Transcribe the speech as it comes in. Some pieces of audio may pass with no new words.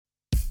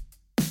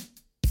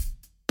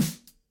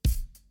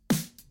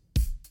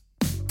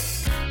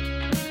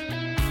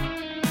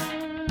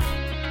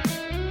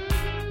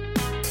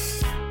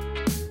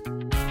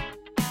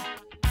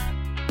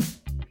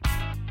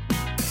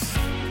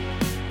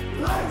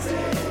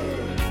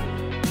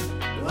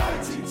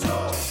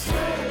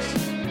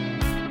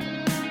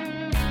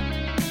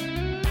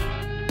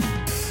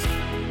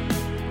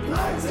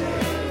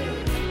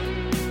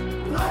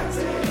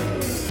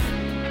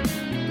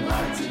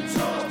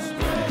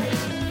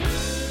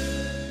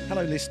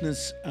Hello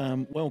listeners,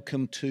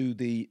 welcome to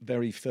the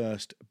very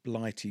first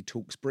Blighty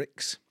Talks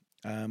Bricks.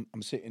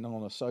 I'm sitting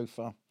on a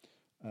sofa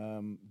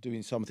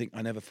doing something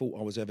I never thought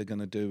I was ever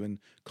going to do, and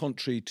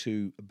contrary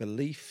to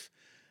belief,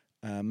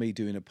 me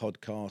doing a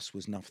podcast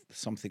was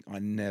something I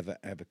never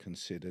ever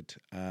considered.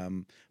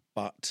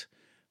 But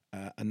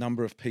a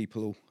number of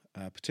people,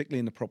 particularly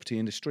in the property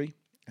industry,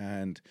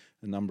 and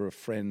a number of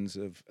friends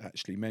have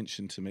actually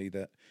mentioned to me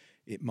that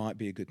it might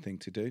be a good thing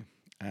to do.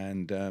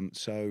 And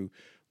so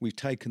we've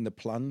taken the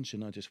plunge,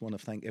 and I just want to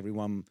thank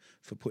everyone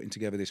for putting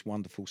together this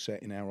wonderful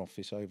set in our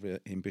office over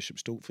in Bishop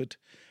Stortford.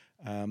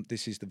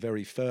 This is the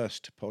very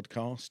first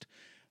podcast,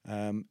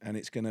 and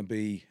it's going to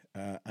be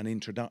an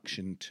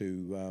introduction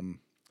to,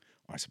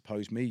 I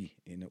suppose, me,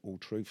 in all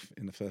truth,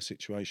 in the first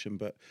situation.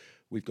 But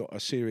we've got a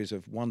series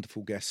of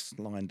wonderful guests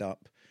lined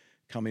up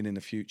coming in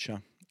the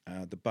future.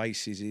 The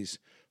basis is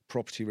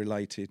property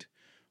related.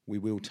 We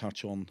will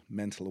touch on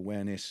mental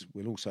awareness.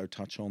 We'll also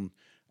touch on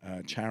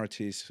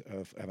charities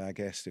of our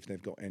guests, if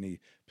they've got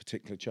any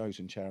particular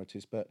chosen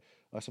charities. But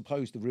I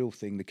suppose the real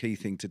thing, the key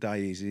thing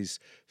today is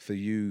for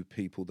you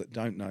people that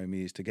don't know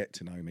me, is to get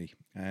to know me.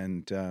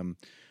 And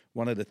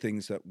one of the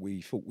things that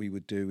we thought we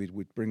would do is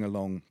we'd bring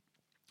along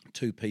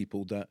two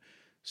people that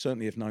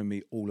certainly have known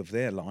me all of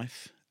their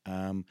life,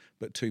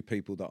 but two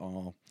people that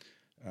are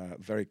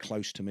very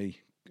close to me.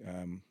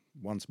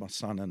 One's my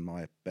son and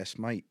my best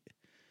mate,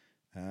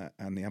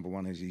 and the other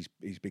one is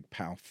his big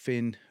pal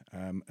Finn,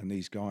 and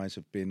these guys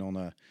have been on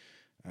a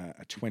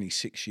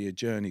 26-year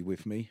journey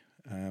with me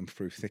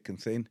through thick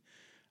and thin.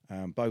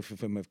 Both of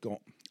them have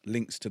got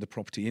links to the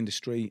property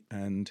industry,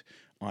 and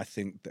I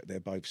think that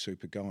they're both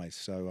super guys.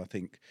 So I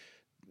think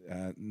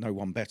no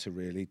one better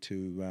really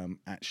to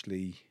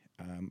actually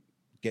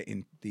get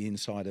in the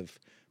inside of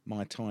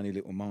my tiny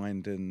little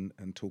mind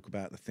and talk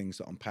about the things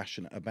that I'm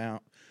passionate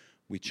about,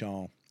 which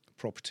are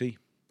property,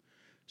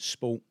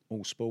 sport,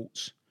 all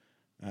sports,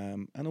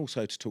 and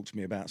also to talk to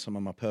me about some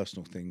of my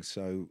personal things.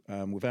 So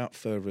without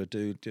further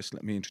ado, just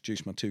let me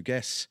introduce my two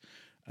guests,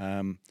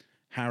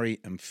 Harry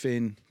and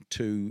Finn,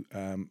 two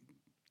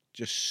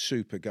just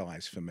super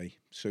guys for me,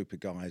 super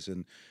guys,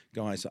 and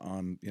guys that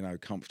I'm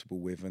comfortable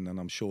with, and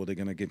I'm sure they're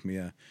going to give me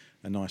a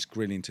nice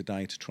grilling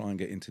today to try and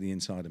get into the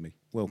inside of me.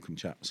 Welcome,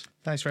 chaps.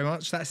 Thanks very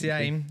much. That's the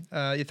aim.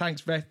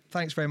 Thanks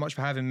very much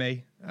for having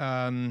me.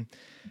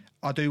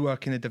 I do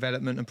work in the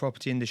development and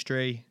property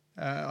industry.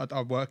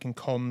 I work in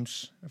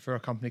comms for a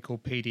company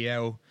called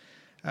PDL,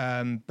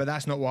 but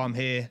that's not why I'm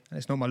here.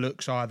 It's not my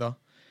looks either.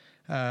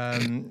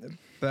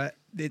 But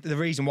the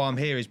reason why I'm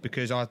here is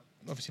because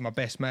obviously my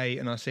best mate,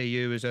 and I see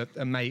you as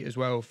a mate as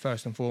well,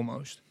 first and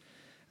foremost.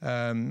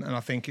 And I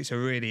think it's a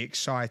really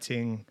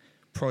exciting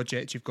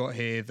project you've got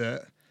here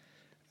that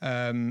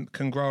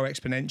can grow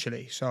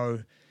exponentially. So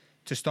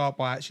to start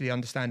by actually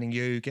understanding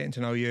you, getting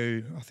to know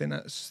you, I think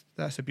that's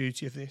the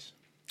beauty of this.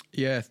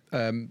 Yeah,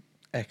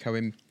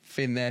 echoing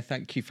Finn there,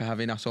 thank you for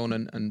having us on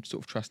and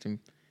sort of trusting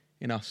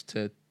in us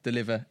to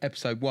deliver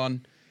episode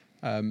 1.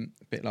 A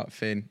bit like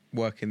Finn,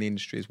 work in the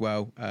industry as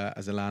well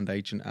as a land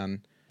agent and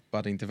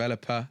budding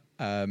developer.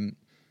 Been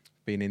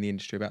in the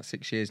industry about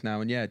 6 years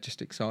now, and yeah,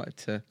 just excited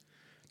to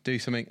do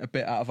something a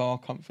bit out of our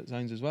comfort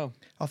zones as well.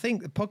 I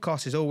think the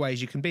podcast is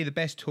always, you can be the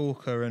best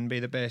talker and be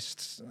the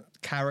best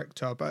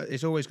character, but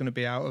it's always going to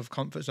be out of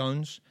comfort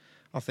zones,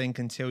 I think,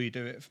 until you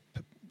do it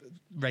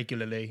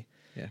regularly.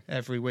 Yeah.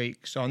 Every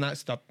week. So, and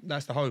that's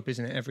the hope,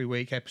 isn't it? Every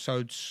week,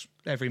 episodes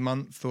every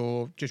month,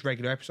 or just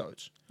regular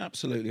episodes.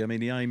 Absolutely. I mean,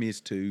 the aim is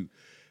to,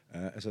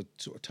 as I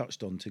sort of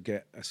touched on, to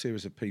get a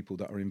series of people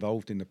that are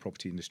involved in the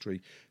property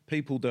industry,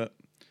 people that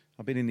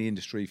I've been in the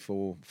industry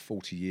for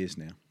 40 years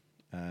now.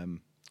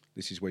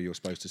 This is where you're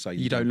supposed to say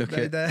you don't look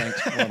it.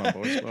 Thanks. Well done,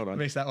 boys. Well done.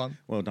 Missed that one.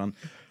 Well done.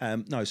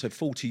 No, so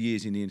 40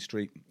 years in the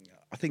industry.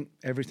 I think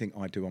everything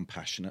I do, I'm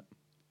passionate,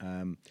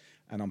 and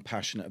I'm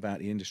passionate about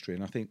the industry.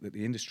 And I think that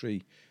the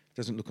industry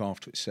doesn't look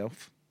after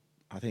itself.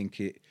 I think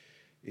it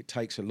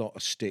takes a lot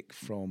of stick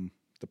from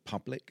the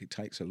public. It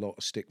takes a lot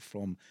of stick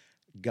from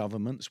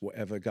governments,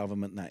 whatever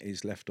government that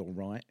is, left or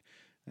right.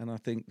 And I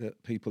think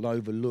that people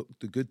overlook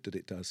the good that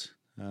it does.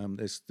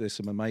 There's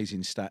some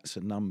amazing stats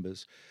and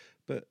numbers,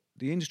 but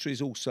the industry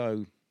is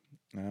also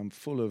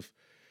full of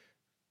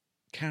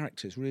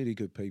characters, really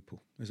good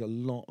people. There's a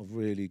lot of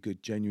really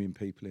good, genuine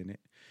people in it.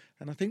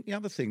 And I think the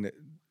other thing that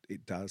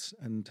it does,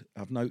 and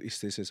I've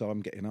noticed this as I'm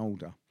getting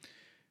older,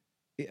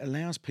 it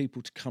allows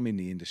people to come in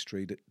the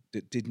industry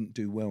that didn't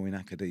do well in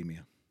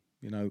academia.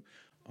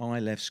 I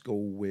left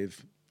school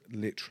with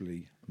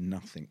literally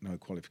nothing, no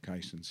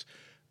qualifications.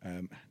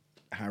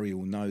 Harry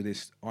will know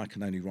this. I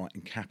can only write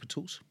in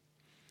capitals.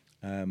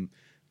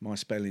 My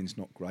spelling's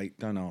not great.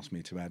 Don't ask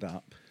me to add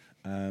up.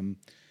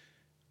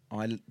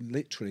 I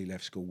literally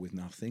left school with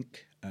nothing.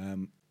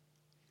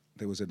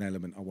 There was an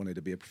element I wanted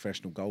to be a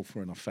professional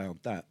golfer, and I failed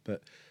that.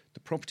 But the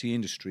property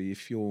industry,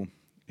 if you're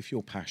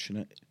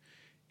passionate,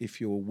 if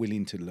you're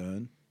willing to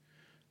learn,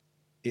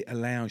 it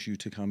allows you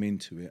to come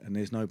into it, and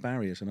there's no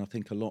barriers. And I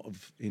think a lot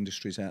of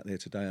industries out there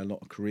today, a lot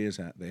of careers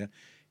out there,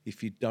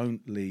 if you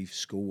don't leave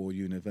school or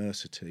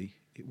university,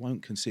 it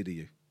won't consider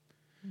you.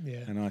 Yeah,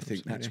 and I think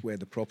absolutely. that's where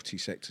the property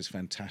sector is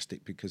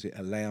fantastic, because it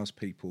allows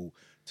people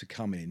to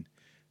come in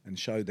and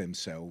show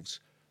themselves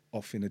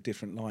off in a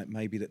different light,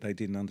 maybe that they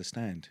didn't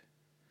understand.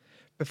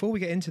 Before we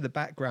get into the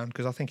background,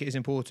 because I think it is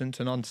important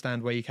to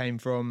understand where you came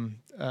from,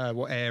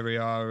 what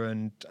area,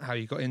 and how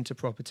you got into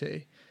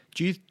property.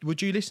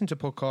 Would you listen to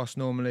podcasts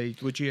normally?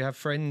 Would you have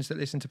friends that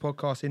listen to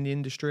podcasts in the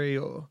industry,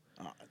 or?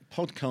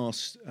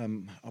 Podcasts,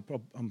 I'm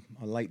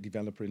a late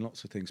developer in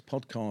lots of things.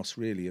 Podcasts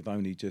really have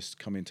only just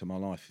come into my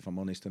life, if I'm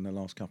honest, in the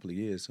last couple of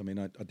years. I mean,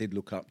 I did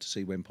look up to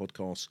see when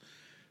podcasts,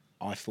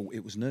 I thought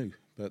it was new,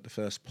 but the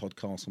first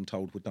podcasts, I'm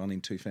told, were done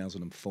in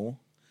 2004.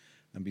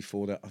 And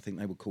before that, I think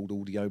they were called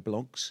audio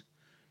blogs.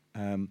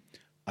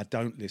 I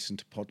don't listen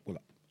to well,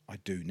 I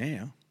do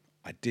now.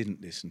 I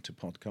didn't listen to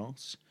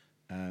podcasts.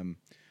 I'm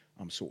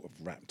sort of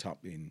wrapped up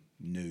in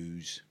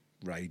news,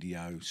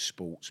 radio,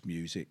 sports,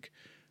 music,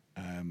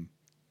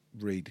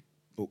 read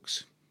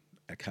books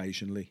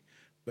occasionally.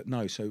 But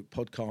no, so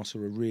podcasts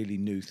are a really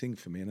new thing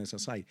for me. And as I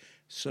say,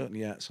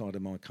 certainly outside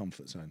of my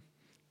comfort zone.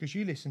 Because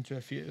you listen to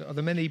a few. Are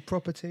there many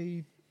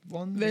property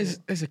ones?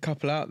 There's a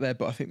couple out there,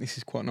 but I think this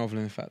is quite novel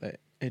in the fact that it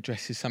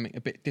addresses something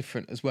a bit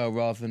different as well,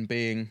 rather than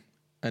being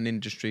an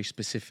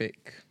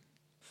industry-specific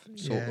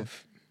sort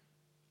of,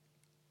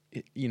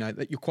 you know,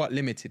 that you're quite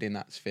limited in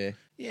that sphere.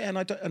 Yeah, and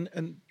I don't,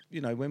 and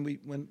you know,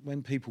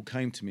 when people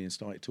came to me and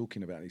started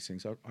talking about these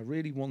things, I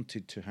really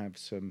wanted to have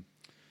some.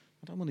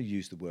 I don't want to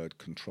use the word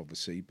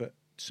controversy, but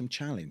some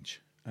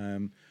challenge.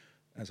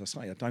 As I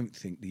say, I don't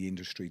think the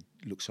industry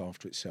looks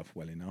after itself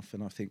well enough,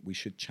 and I think we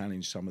should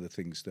challenge some of the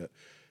things that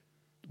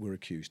we're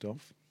accused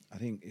of. I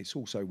think it's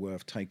also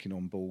worth taking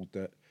on board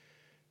that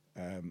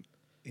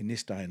in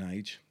this day and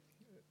age,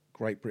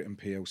 Great Britain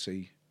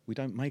PLC, we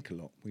don't make a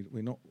lot.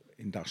 We're not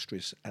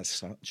industrious as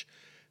such.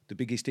 The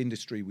biggest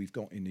industry we've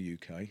got in the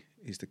UK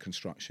is the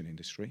construction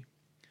industry.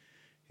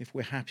 If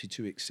we're happy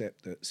to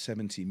accept that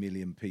 70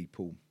 million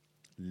people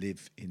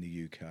live in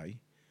the UK,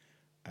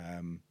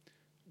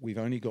 we've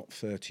only got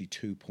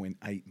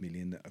 32.8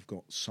 million that have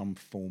got some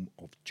form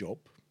of job.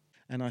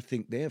 And I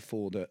think,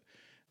 therefore, that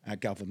our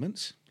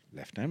governments,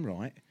 left and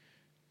right,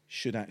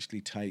 should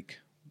actually take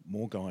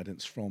more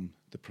guidance from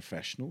the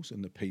professionals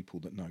and the people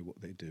that know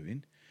what they're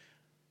doing.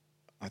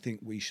 I think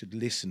we should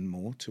listen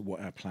more to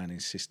what our planning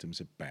system's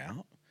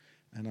about,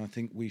 and I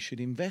think we should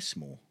invest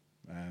more.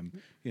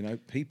 You know,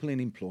 people in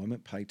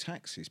employment pay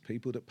taxes.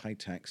 People that pay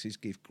taxes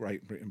give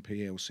Great Britain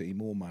PLC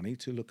more money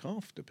to look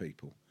after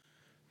people.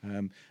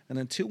 And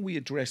until we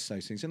address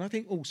those things, and I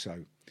think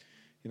also,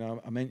 you know,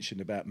 I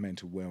mentioned about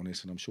mental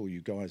wellness, and I'm sure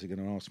you guys are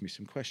going to ask me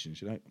some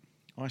questions. You know,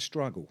 I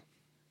struggle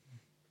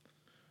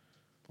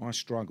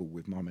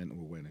with my mental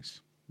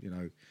awareness, you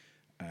know,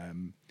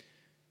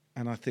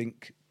 and I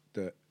think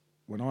that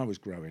when I was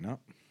growing up,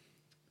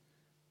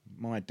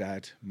 my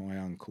dad, my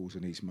uncles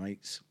and his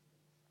mates,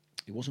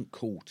 it wasn't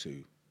cool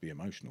to be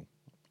emotional.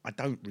 I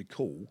don't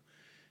recall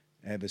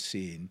ever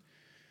seeing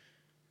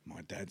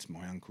my dads,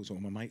 my uncles or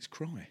my mates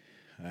cry.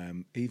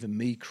 Even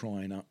me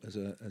crying up as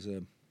a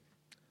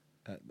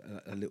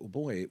little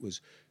boy, it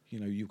was, you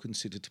know, you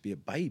considered to be a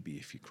baby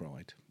if you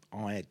cried.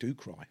 I do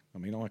cry. I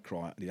mean, I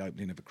cry at the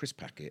opening of a crisp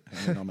packet, and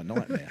then I'm a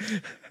nightmare.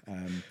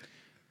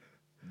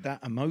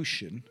 That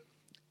emotion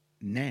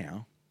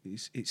now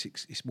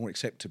it's more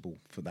acceptable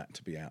for that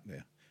to be out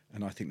there,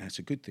 and I think that's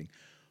a good thing.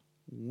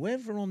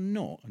 Whether or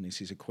not, and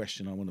this is a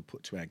question I want to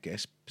put to our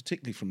guests,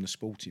 particularly from the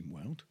sporting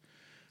world,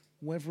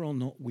 whether or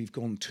not we've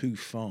gone too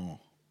far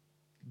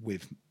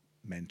with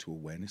mental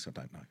awareness, I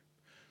don't know.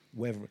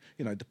 Whether,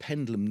 you know, the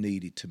pendulum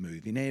needed to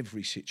move in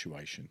every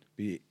situation,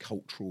 be it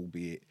cultural,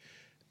 be it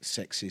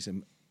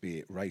sexism, be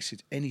it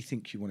racism,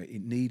 anything you want.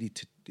 It needed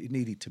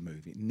to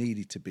move. It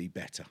needed to be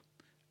better,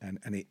 and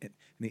it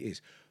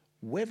is.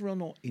 Whether or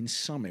not in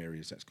some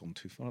areas that's gone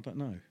too far, I don't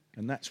know.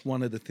 And that's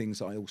one of the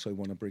things I also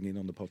want to bring in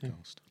on the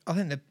podcast. I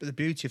think the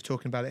beauty of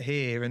talking about it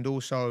here, and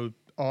also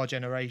our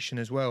generation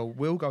as well,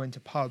 we'll go into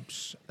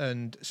pubs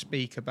and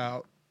speak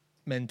about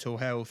mental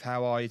health.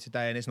 How are you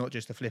today? And it's not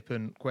just a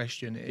flippant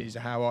question. It is,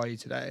 how are you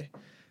today?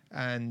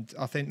 And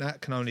I think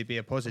that can only be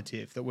a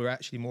positive, that we're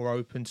actually more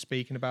open to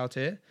speaking about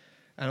it.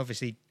 And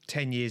obviously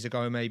 10 years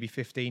ago, maybe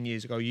 15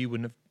 years ago, you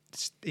wouldn't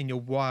have, in your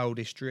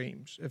wildest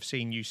dreams, have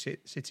seen you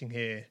sitting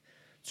here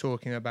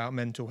talking about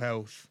mental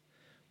health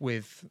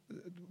with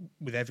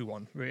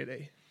everyone,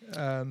 really.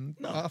 No.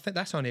 I think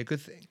that's only a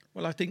good thing.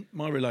 Well, I think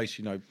my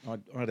relation, you know,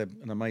 I had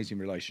an amazing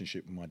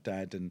relationship with my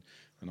dad, and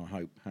I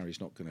hope Harry's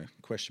not going to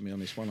question me on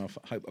this one.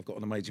 I hope I've got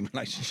an amazing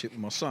relationship with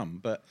my son,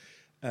 but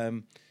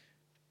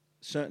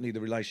certainly the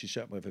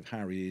relationship with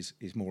Harry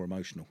is more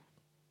emotional.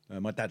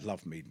 My dad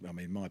loved me. I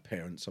mean, my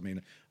parents,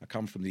 I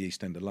come from the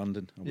East End of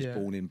London. I was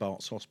born in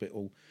Bart's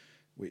Hospital,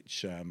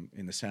 which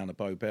in the sound of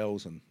Bow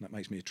Bells, and that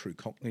makes me a true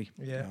Cockney.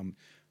 Yeah. I'm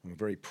a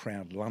very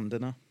proud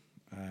Londoner.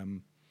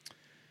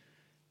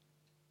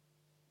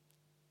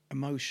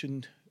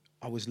 Emotion,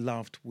 I was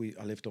loved.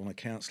 I lived on a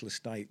council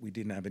estate. We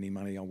didn't have any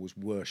money. I was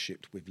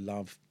worshipped with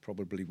love,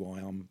 probably why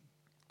I'm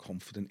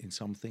confident in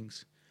some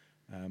things.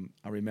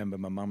 I remember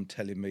my mum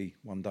telling me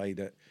one day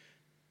that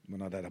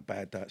when I'd had a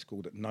bad day at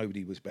school that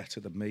nobody was better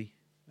than me,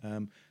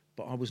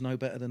 but I was no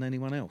better than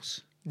anyone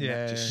else. And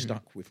that just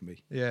stuck with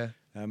me. Yeah.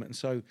 And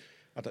so,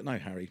 I don't know,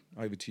 Harry,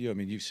 over to you. I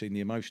mean, you've seen the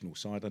emotional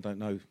side. I don't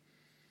know.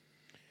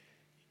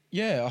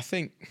 Yeah, I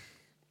think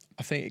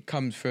it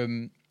comes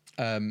from,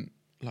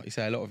 like you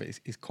say, a lot of it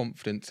is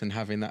confidence and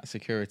having that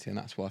security, and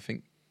that's why I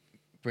think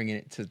bringing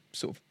it to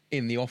sort of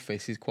in the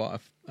office is quite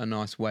a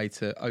nice way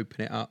to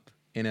open it up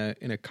in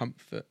a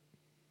comfort,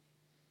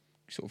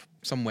 sort of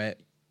somewhere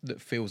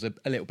that feels a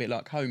little bit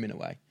like home in a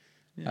way.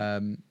 Yeah.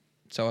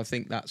 So I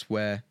think that's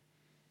where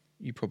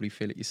you probably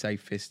feel at your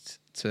safest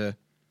to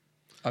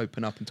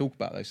open up and talk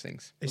about those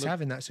things. It's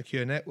having that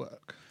secure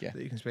network Yeah.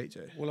 that you can speak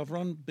to. Well, I've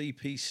run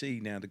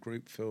BPC now, the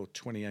group, for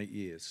 28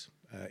 years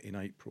in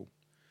April.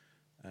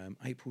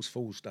 April's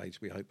Fool's Day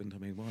we opened. I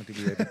mean, why did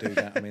we ever do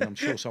that? I mean, I'm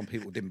sure some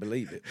people didn't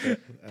believe it,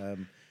 but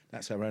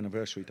that's our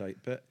anniversary date.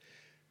 But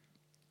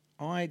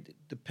I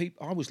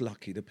was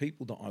lucky. The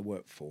people that I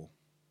worked for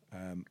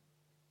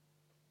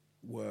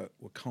were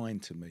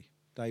kind to me.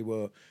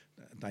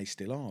 They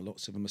still are.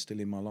 Lots of them are still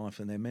in my life,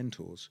 and they're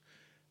mentors.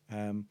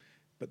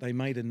 But they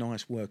made a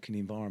nice working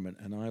environment,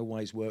 and I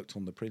always worked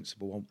on the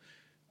principle.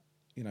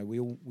 You know, we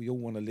all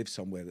want to live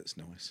somewhere that's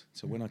nice.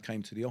 So when I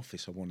came to the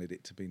office, I wanted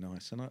it to be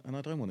nice, and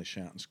I don't want to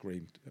shout and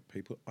scream at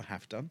people. I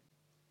have done,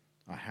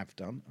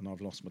 and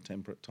I've lost my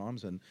temper at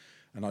times, and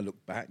I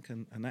look back,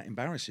 and that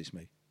embarrasses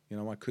me. You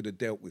know, I could have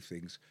dealt with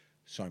things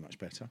so much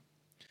better.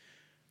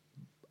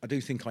 I do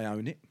think I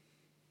own it.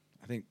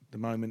 I think the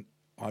moment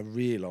I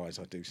realise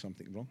I do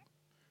something wrong,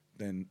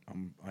 then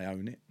I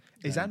own it.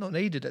 Is that not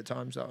needed at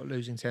times, though,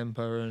 losing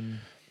temper and...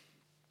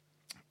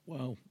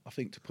 Well, I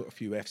think to put a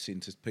few Fs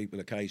into people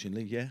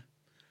occasionally, yeah.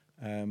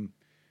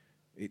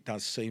 It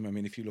does seem, I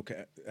mean, if you look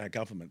at our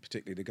government,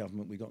 particularly the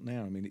government we got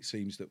now, I mean, it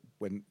seems that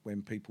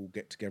when people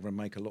get together and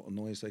make a lot of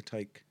noise, they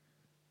take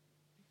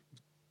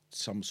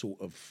some sort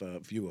of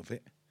view of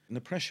it. And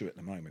the pressure at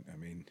the moment, I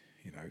mean,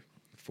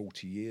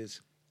 40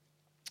 years,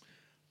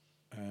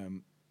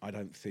 I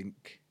don't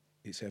think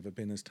it's ever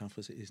been as tough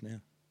as it is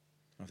now.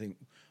 I think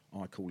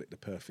I call it the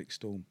perfect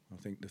storm. I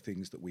think the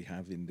things that we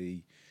have in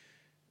the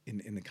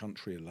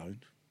country alone,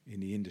 in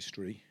the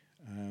industry,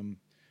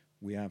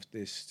 we have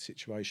this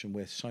situation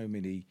where so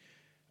many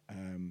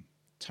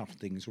tough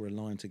things were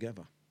aligned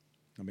together.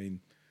 I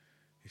mean,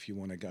 if you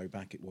want to go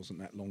back, it wasn't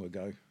that long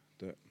ago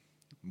that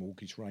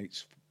mortgage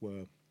rates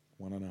were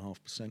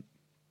 1.5%.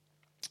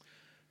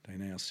 They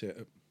now sit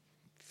at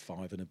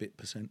 5 and a bit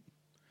 %.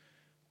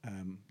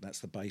 That's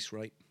the base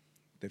rate.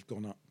 They've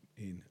gone up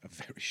in a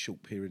very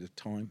short period of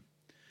time.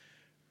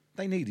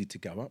 They needed to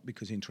go up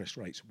because interest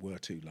rates were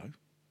too low.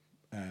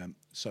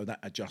 So that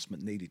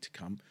adjustment needed to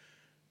come.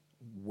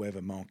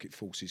 Whether market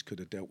forces could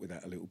have dealt with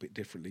that a little bit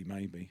differently,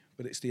 maybe.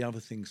 But it's the other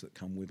things that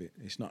come with it.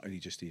 It's not only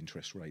just the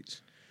interest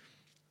rates.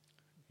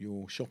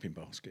 Your shopping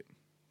basket.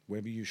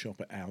 Whether you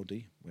shop at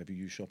Aldi, whether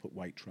you shop at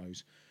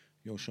Waitrose,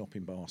 your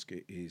shopping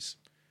basket is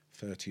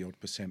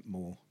 30-odd%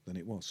 more than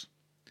it was.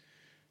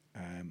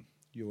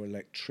 Your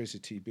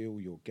electricity bill,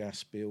 your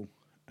gas bill,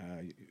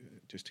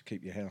 just to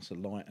keep your house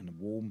alight and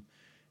warm,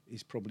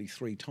 is probably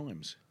 3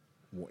 times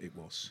what it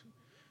was.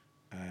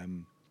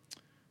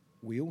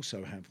 We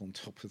also have on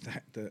top of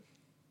that,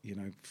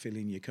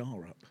 filling your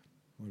car up,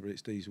 whether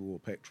it's diesel or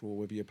petrol, or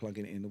whether you're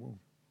plugging it in the wall,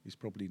 is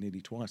probably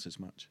nearly twice as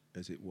much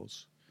as it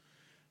was.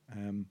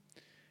 And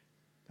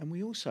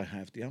we also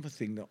have the other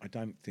thing that I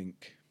don't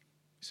think,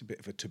 it's a bit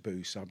of a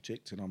taboo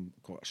subject, and I'm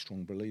quite a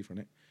strong believer in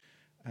it.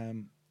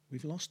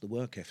 We've lost the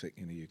work ethic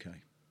in the UK.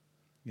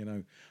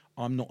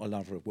 I'm not a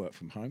lover of work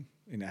from home.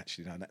 And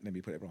actually, no, let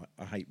me put it right.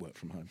 I hate work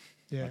from home.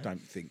 Yeah. I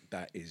don't think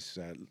that is.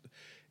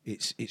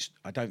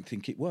 I don't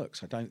think it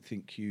works. I don't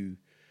think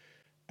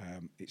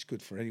it's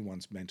good for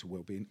anyone's mental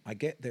well-being. I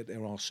get that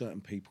there are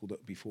certain people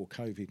that before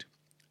COVID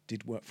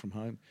did work from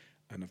home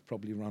and have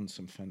probably run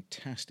some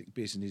fantastic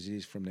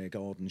businesses from their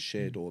garden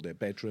shed or their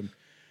bedroom.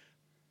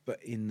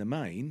 But in the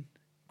main,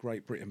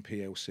 Great Britain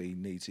PLC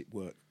needs it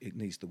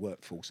needs the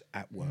workforce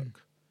at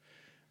work.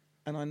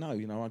 And I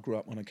know, I grew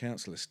up on a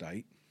council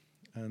estate,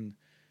 and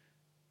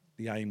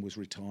the aim was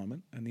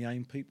retirement, and the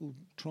aim people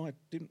tried,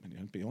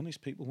 didn't be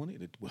honest, people wanted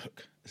to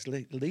work as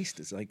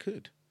least as they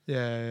could.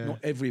 Yeah. Not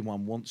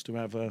everyone wants to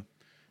have a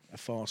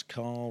fast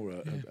car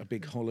or a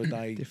big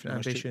holiday.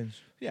 Different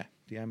ambitions. Yeah,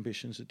 the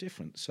ambitions are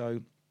different.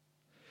 So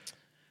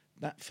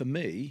that, for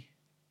me,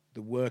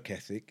 the work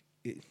ethic,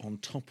 on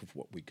top of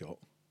what we got,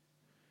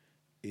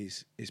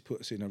 is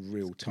put us in a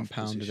real tough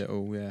Compounded position. it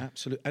all, yeah.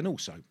 Absolutely. And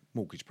also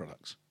mortgage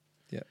products.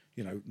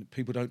 Yeah.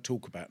 People don't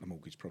talk about the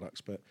mortgage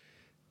products, but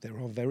there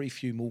are very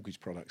few mortgage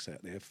products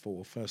out there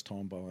for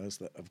first-time buyers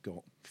that have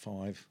got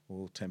 5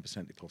 or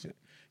 10% deposit.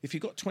 If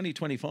you've got 20,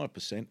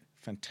 25%,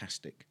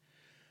 fantastic.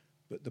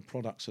 But the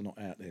products are not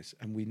out there.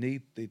 And we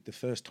need the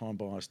first-time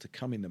buyers to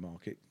come in the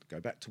market, go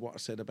back to what I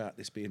said about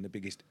this being the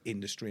biggest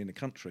industry in the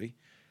country,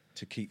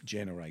 to keep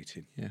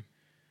generating. Yeah.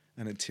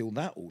 And until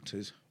that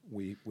alters,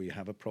 we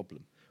have a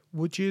problem.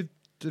 Would you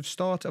have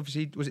started,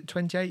 obviously, was it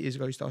 28 years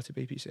ago you started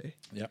BPC?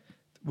 Yeah.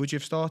 Would you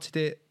have started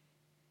it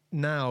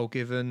now,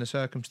 given the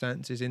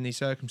circumstances, in these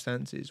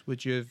circumstances,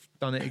 would you have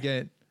done it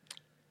again?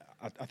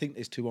 I think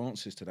there's two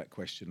answers to that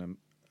question.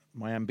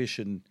 My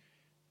ambition,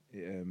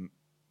 I'm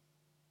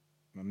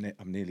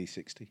nearly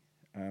 60.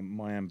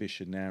 My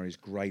ambition now is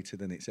greater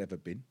than it's ever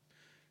been.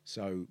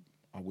 So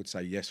I would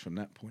say yes from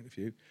that point of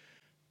view.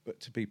 But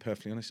to be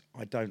perfectly honest,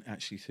 I don't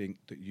actually think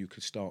that you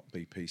could start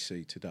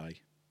BPC today,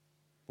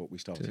 what we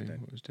started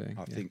then.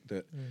 I think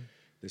that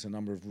there's a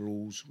number of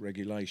rules,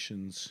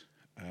 regulations,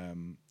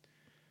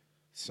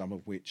 some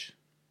of which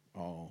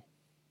are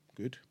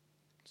good,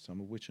 some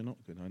of which are not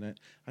good.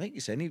 I think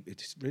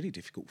it's really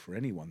difficult for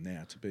anyone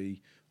now to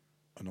be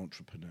an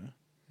entrepreneur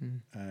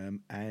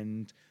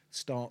and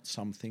start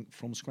something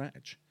from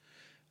scratch.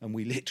 And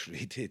we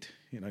literally did,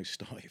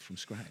 start it from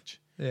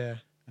scratch. Yeah.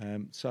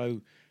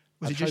 So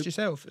was it just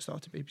yourself that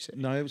started BBC?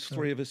 No, it was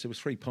three of us. There was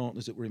three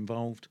partners that were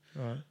involved.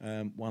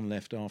 Right. One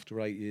left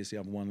after 8 years. The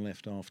other one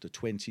left after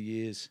 20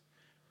 years.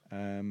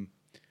 I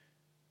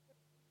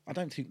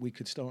don't think we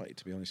could start it,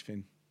 to be honest,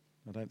 Finn.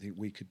 I don't think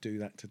we could do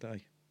that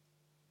today.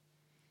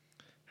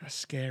 That's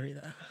scary,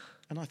 that.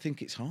 And I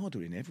think it's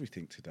harder in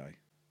everything today.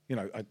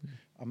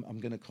 I'm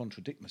going to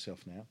contradict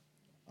myself now.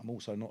 I'm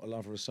also not a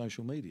lover of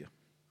social media.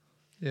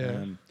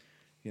 Yeah.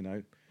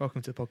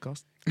 Welcome to the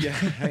podcast. Yeah,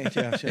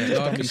 just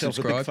done myself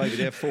a big favour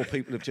there. 4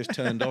 people have just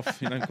turned off.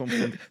 Gone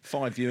from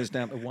 5 viewers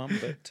down to 1.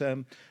 But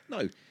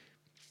no,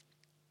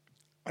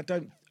 I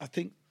don't. I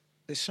think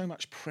there's so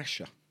much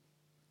pressure.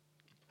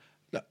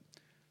 Look,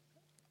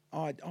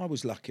 I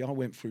was lucky. I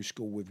went through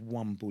school with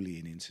one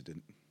bullying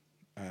incident,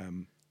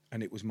 and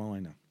it was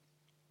minor.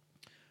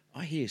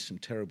 I hear some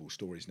terrible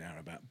stories now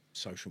about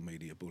social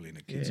media bullying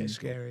of kids in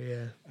school. Scary,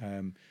 yeah.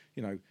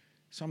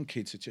 Some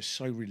kids are just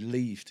so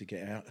relieved to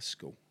get out of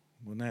school.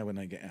 Well, now when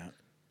they get out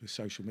with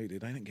social media,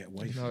 they don't get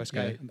away from it.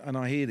 Escape. And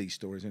I hear these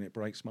stories and it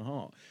breaks my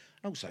heart.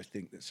 I also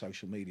think that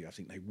social media, I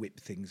think they whip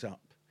things up.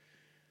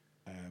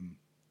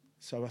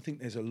 So I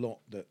think there's a lot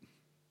that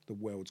the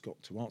world's got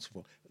to answer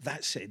for.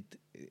 That said,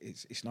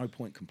 it's no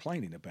point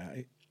complaining about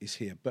it. It's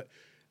here. But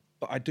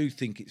I do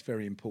think it's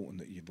very important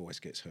that your voice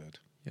gets heard.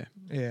 Yeah.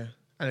 Yeah.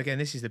 And again,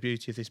 this is the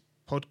beauty of this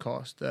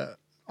podcast, that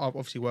I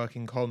obviously work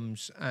in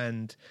comms,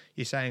 and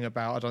you're saying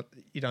about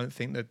you don't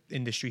think the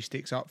industry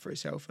sticks up for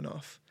itself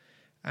enough.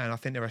 And I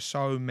think there are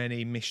so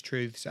many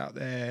mistruths out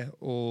there,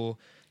 or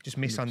just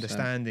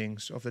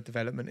misunderstandings 100%. Of the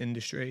development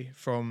industry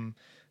from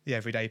the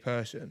everyday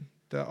person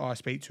that I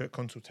speak to at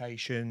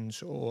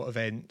consultations or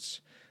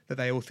events, that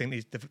they all think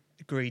these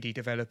greedy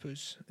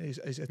developers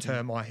is a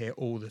term I hear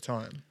all the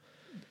time.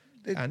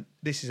 And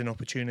this is an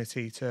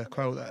opportunity to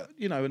quell that.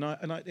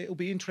 And it'll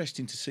be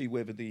interesting to see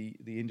whether the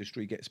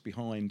industry gets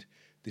behind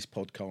this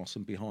podcast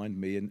and behind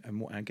me and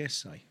what our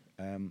guests say.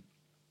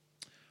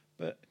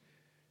 But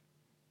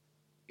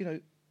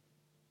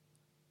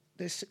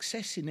there's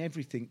success in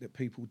everything that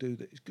people do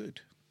that is good.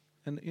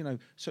 And,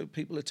 so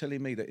people are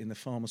telling me that in the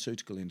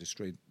pharmaceutical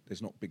industry,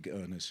 there's not big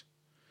earners.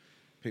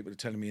 People are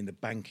telling me in the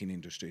banking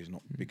industry, there's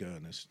not big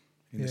earners.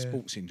 In the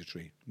sports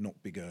industry, not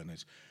big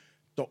earners.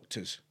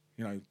 Doctors,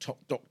 top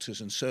doctors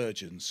and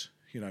surgeons,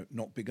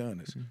 not big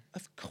earners.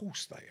 Of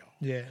course they are.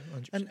 Yeah,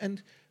 100%.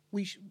 And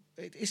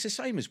it's the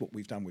same as what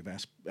we've done with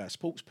our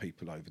sports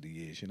people over the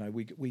years.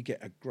 We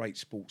get a great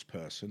sports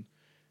person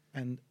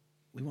and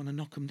we want to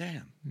knock them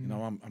down.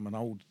 I'm an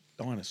old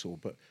dinosaur,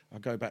 but I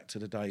go back to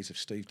the days of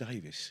Steve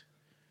Davis,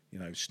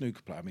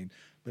 snooker player. I mean,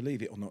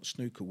 believe it or not,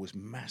 snooker was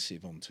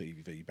massive on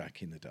TV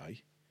back in the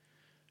day.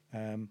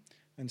 And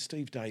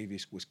Steve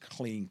Davis was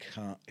clean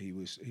cut. He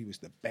was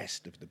the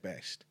best of the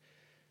best.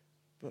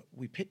 But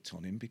we picked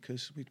on him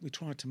because we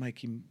tried to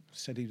make him,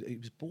 said he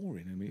was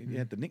boring. And he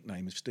had the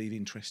nickname of Steve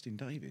Interesting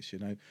Davis,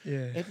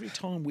 Yeah. Every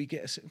time we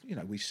get,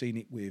 we've seen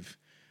it with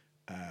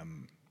our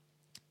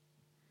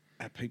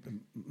people,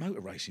 motor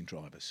racing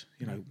drivers.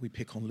 We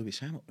pick on Lewis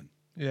Hamilton.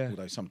 Yeah.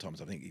 Although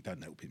sometimes I think he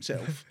doesn't help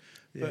himself.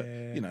 But,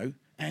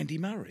 Andy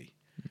Murray.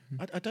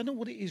 I don't know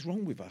what it is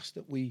wrong with us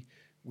that we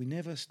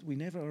never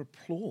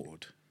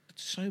applaud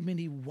so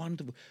many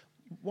wonderful...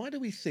 Why do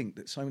we think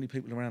that so many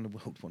people around the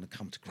world want to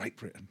come to Great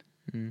Britain?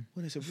 Well,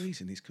 there's a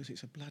reason. It's because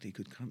it's a bloody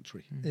good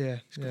country. Yeah,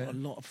 it's got a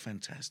lot of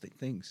fantastic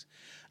things,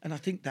 and I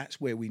think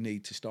that's where we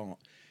need to start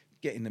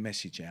getting the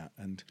message out.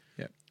 And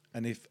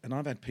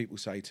I've had people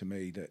say to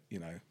me that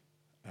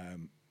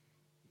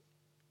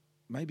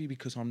maybe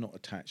because I'm not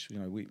attached,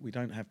 we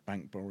don't have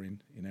bank borrowing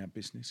in our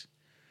business,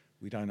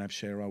 we don't have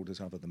shareholders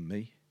other than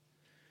me.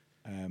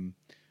 I'm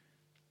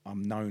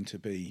known to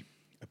be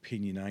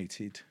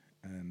opinionated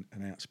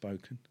and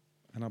outspoken,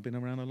 and I've been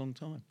around a long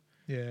time.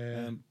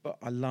 Yeah. But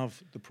I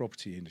love the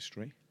property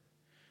industry,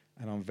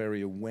 and I'm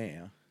very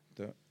aware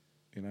that,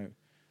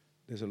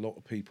 there's a lot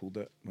of people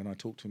that when I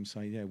talk to them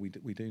say, yeah, we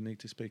do need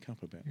to speak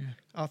up about it.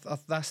 Yeah.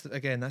 That's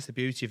the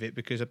beauty of it,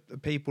 because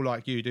people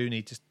like you do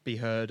need to be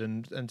heard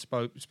and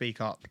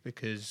speak up,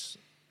 because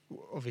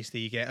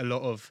obviously you get a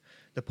lot of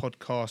the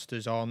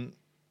podcasters aren't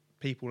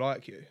people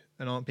like you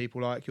and aren't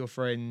people like your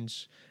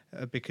friends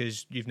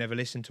because you've never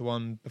listened to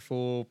one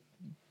before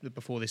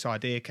this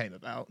idea came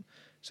about.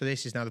 So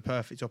this is now the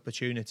perfect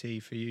opportunity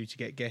for you to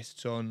get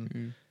guests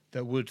on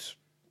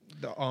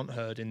that aren't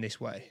heard in this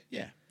way.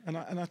 Yeah, and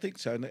I think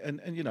so.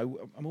 And you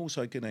know, I'm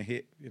also going to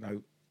hit, you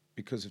know,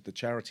 because of the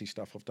charity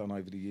stuff I've done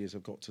over the years,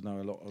 I've got to know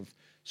a lot of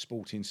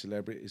sporting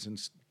celebrities and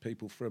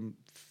people from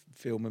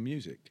film and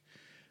music.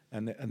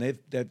 And they've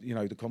you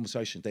know, the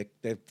conversation,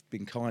 they've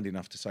been kind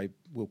enough to say,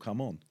 we'll come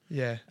on.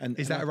 Yeah. And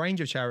is that a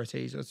range of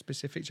charities or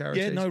specific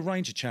charities? Yeah, no,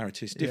 range of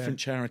charities, different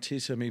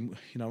charities. I mean,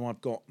 you know, I've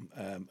got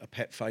a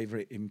pet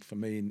favourite for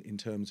me in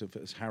terms of,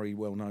 as Harry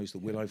well knows, the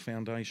Willow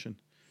Foundation.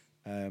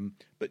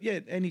 But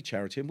yeah, any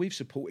charity. And we've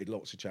supported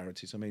lots of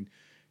charities. I mean,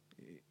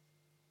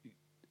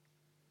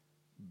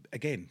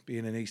 again,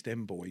 being an East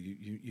End boy,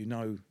 you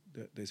know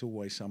that there's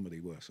always somebody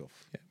worse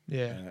off.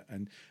 Yeah.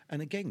 And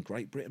again,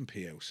 Great Britain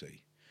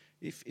PLC.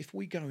 If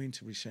we go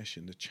into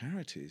recession, the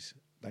charities,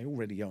 they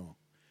already are,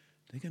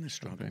 they're going to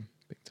struggle.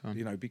 Big time.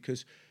 You know,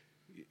 because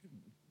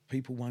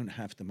people won't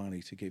have the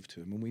money to give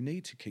to them, and we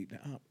need to keep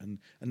that up. And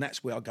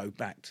that's where I go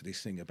back to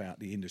this thing about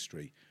the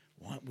industry.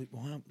 Why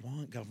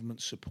aren't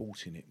governments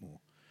supporting it more?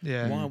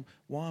 Yeah.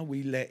 Why are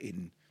we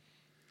letting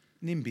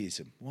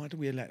NIMBYism? Why do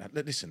we let that?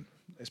 Listen,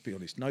 let's be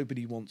honest.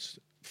 Nobody wants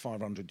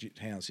 500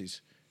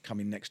 houses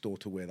coming next door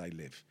to where they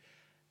live.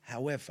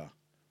 However,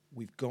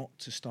 we've got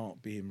to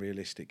start being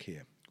realistic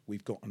here.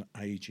 We've got an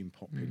ageing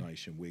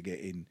population.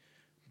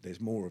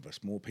 There's more of us.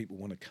 More people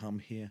want to come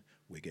here.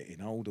 We're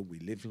getting older. We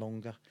live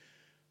longer.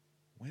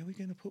 Where are we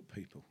going to put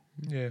people?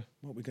 Yeah.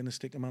 What, we're going to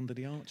stick them under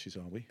the arches,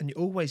 are we? And you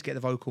always get the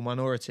vocal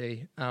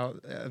minority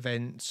out at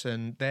events,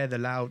 and they're the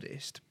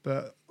loudest.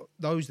 But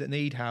those that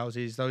need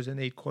houses, those that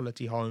need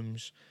quality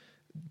homes,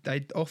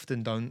 they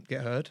often don't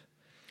get heard.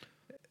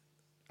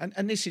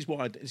 And this is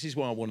why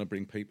I want to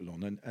bring people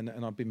on.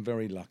 And I've been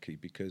very lucky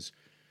because,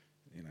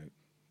 you know,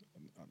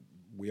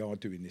 we are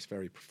doing this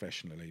very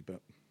professionally,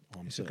 but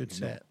it's a good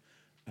set.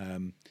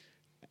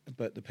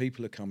 But the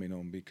people are coming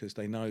on because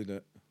they know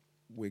that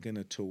we're going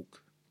to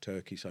talk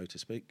turkey, so to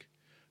speak.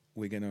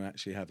 We're going to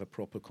actually have a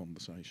proper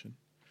conversation.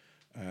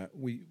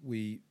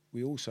 We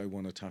also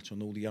want to touch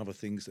on all the other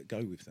things that go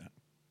with that.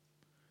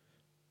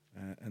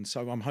 And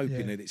so I'm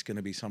hoping that it's going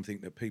to be something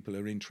that people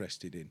are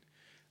interested in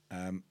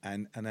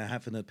and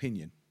have an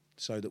opinion,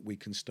 so that we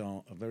can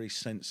start a very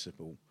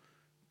sensible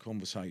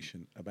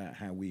conversation about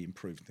how we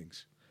improve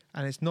things.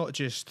 And it's not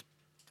just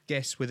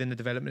guests within the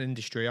development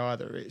industry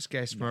either. It's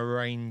guests from a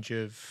range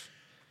of...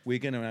 We're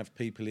going to have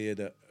people here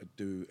that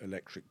do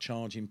electric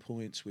charging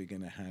points. We're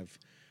going to have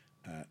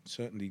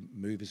certainly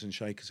movers and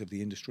shakers of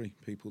the industry,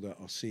 people that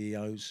are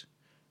CEOs.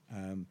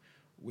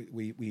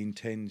 We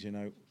intend, you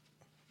know,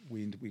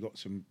 we got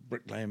some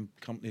bricklaying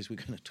companies we're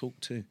going to talk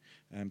to.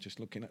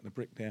 Just looking at the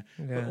brick there,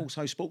 but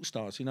also sports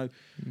stars. You know,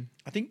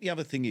 I think the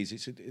other thing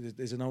is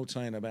there's an old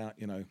saying about,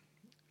 you know,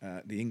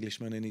 the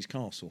Englishman in his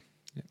castle.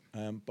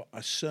 Yeah. But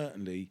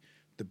certainly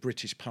the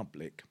British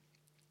public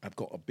have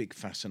got a big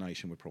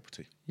fascination with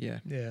property. Yeah.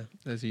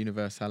 There's a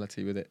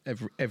universality with it.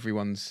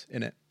 Everyone's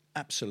in it.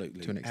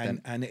 Absolutely. To an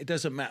extent. And it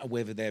doesn't matter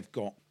whether they've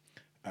got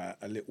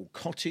a little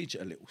cottage,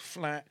 a little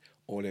flat,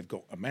 or they've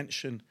got a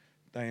mansion.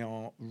 They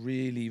are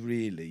really,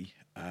 really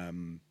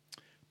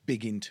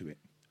big into it.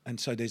 And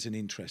so there's an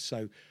interest.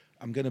 So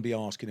I'm going to be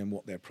asking them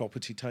what their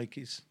property take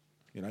is.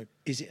 You know,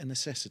 is it a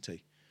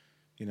necessity?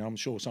 You know, I'm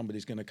sure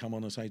somebody's going to come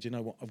on and say, do you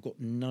know what? I've got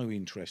no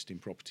interest in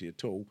property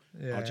at all.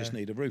 Yeah. I just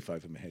need a roof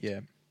over my head.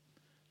 Yeah.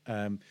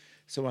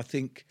 So I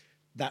think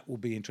that will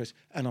be interesting.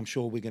 And I'm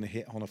sure we're going to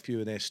hit on a few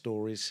of their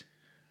stories.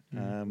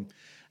 And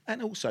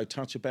also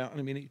touch about,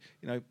 I mean,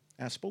 you know,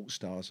 our sports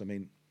stars. I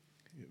mean,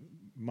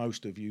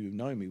 most of you who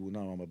know me will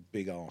know I'm a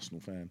big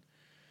Arsenal fan.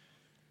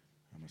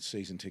 I'm a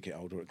season ticket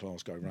holder at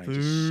Glasgow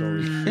Rangers.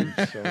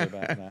 Sorry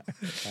about that.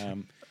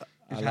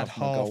 You've had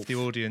half the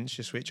audience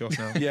just switch off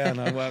now. Yeah,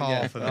 no, well, half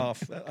yeah, of them.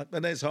 half.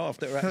 And there's half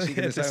that are actually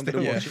going to say I'm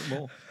going to watch it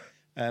more.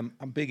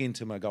 I'm big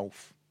into my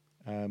golf.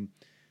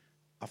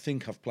 I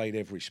think I've played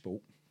every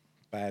sport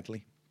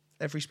badly.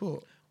 Every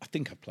sport? I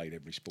think I've played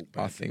every sport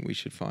badly. I think we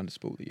should find a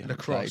sport that you haven't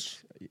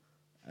Lacrosse.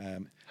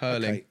 played.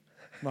 Hurling. Okay.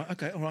 Right,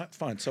 okay, all right,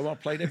 fine. So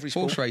I've played every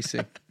sport. Horse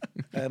racing.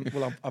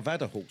 Well, I've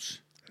had a horse.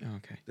 Oh,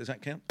 okay. Does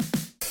that count?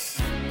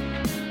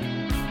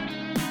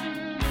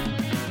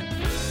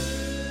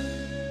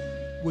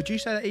 Would you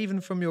say that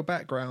even from your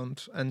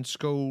background and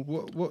school,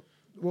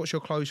 what's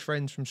your close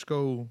friends from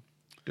school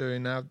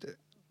doing now?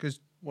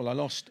 Well, I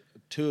lost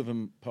two of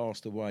them,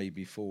 passed away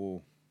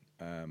before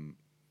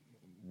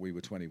we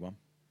were 21.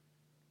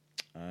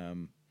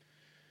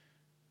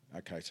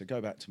 Okay, so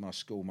go back to my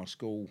school. My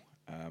school,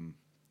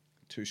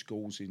 two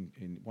schools,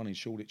 one in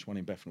Shoreditch, one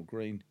in Bethnal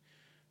Green.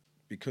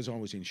 Because I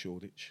was in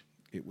Shoreditch,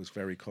 it was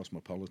very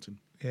cosmopolitan.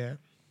 Yeah.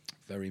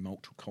 Very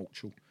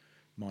multicultural.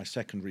 My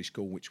secondary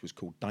school, which was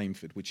called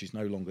Dameford, which is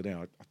no longer there,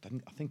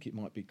 I think it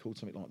might be called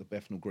something like the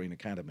Bethnal Green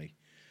Academy.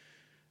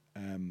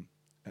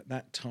 At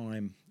that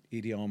time,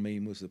 Idi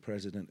Amin was the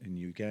president in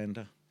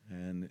Uganda,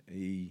 and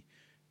he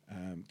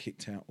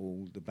kicked out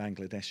all the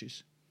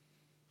Bangladeshis.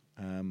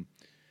 And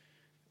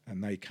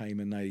they came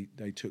and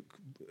they took,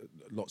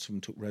 lots of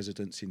them took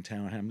residence in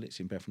Tower Hamlets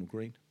in Bethnal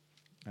Green.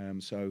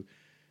 So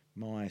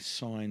my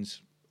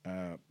signs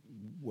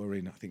were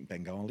in, I think,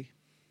 Bengali.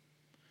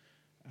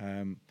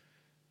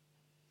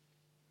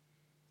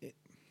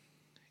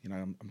 You know,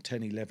 I'm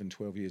 10, 11,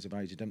 12 years of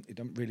age. It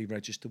don't really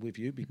register with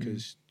you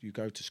because you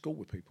go to school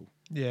with people.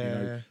 Yeah. You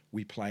know,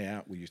 we play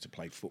out. We used to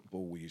play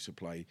football. We used to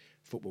play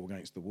football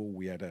against the wall.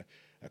 We had a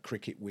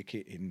cricket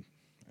wicket in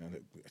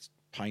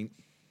paint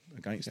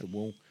against the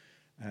wall.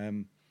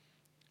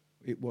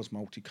 It was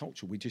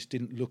multicultural. We just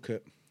didn't look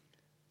at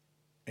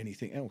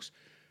anything else.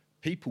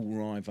 People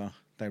were either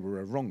they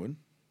were a wrong 'un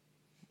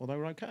or they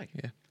were okay.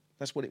 Yeah.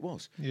 That's what it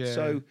was. Yeah.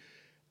 So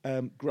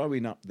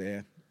growing up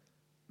there,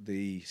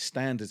 the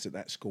standards at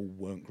that school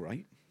weren't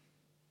great.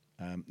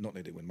 Not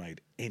that it would have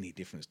made any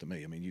difference to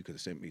me. I mean, you could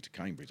have sent me to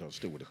Cambridge. I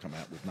still would have come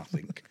out with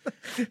nothing.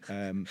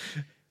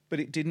 But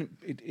it didn't,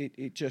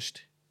 it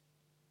just,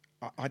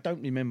 I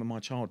don't remember my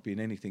child being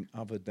anything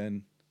other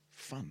than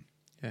fun.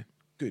 Yeah.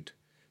 Good.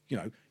 You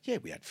know, yeah,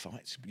 we had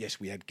fights.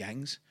 Yes, we had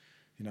gangs.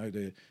 You know,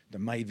 the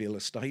Mayville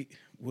estate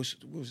was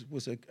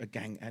a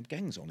gang, had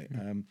gangs on it.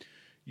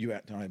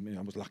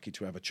 I was lucky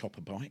to have a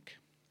chopper bike.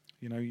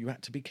 You know, you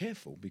had to be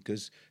careful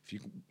because if you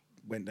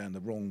went down the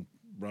wrong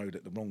road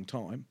at the wrong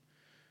time,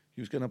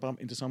 you was going to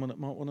bump into someone that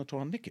might want to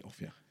try and nick it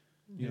off you.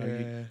 You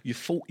know, you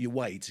fought your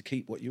way to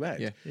keep what you had.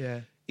 Yeah.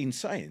 Yeah. In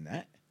saying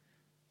that,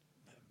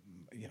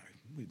 you know,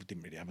 we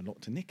didn't really have a lot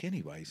to nick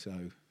anyway,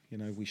 so, you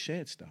know, we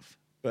shared stuff.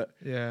 But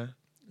Yeah.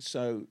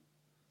 so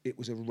it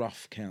was a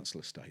rough council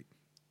estate.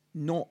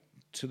 Not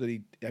to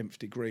the nth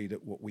degree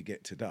that what we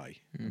get today.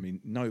 I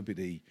mean,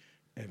 nobody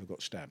ever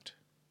got stabbed.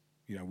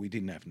 You know, we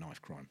didn't have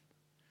knife crime.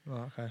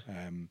 Oh, okay.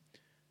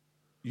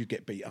 You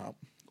get beat up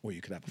or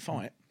you could have a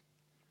fight,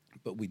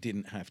 but we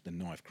didn't have the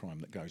knife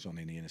crime that goes on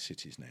in the inner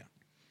cities now.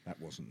 That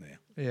wasn't there.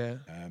 Yeah.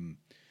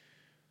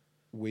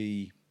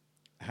 We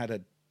had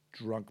a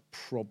drug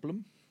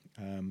problem.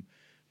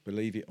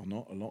 Believe it or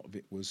not, a lot of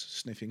it was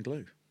sniffing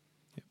glue.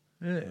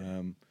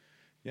 Really?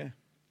 Yeah.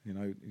 You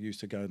know, they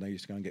used to go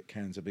and get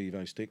cans of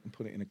Evo stick and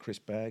put it in a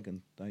crisp bag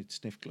and they'd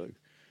sniff glue.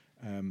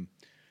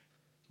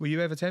 Were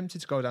you ever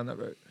tempted to go down that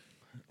route?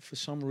 For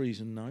some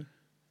reason, no.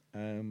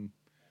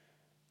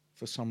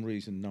 For some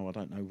reason, no, I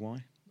don't know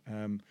why.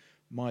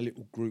 My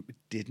little group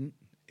didn't,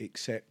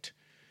 except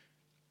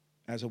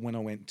when I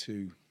went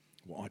to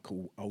what I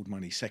call old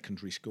money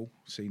secondary school,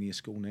 senior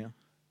school now,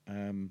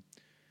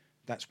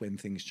 that's when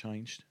things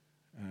changed.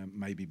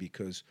 Maybe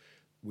because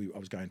I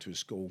was going to a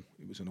school,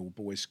 it was an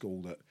all-boys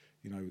school that,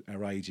 you know,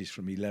 our ages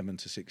from 11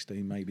 to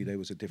 16, maybe there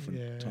was a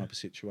different type of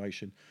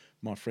situation.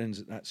 My friends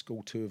at that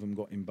school, 2 of them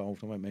got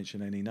involved, I won't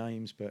mention any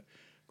names, but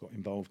got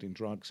involved in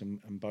drugs,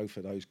 and both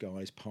of those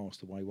guys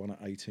passed away, one at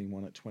 18,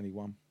 one at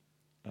 21.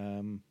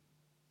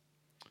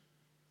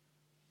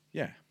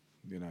 Yeah,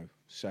 you know,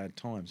 sad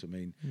times. I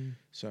mean,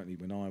 certainly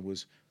when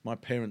my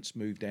parents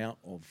moved out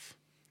of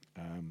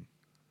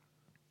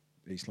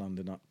East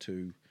London up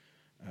to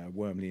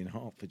Wormley in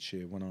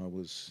Hertfordshire when I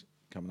was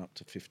coming up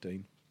to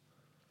 15.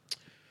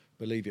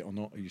 Believe it or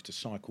not, I used to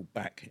cycle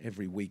back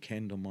every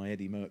weekend on my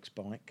Eddie Merckx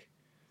bike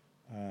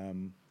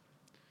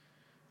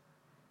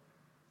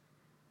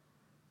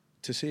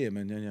to see him,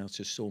 and then I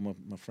just saw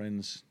my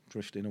friends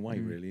drifting away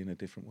really in a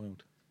different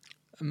world.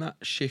 And that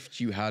shift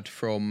you had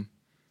from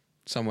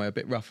somewhere a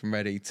bit rough and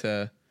ready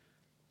to,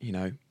 you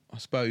know, I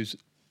suppose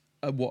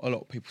what a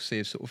lot of people see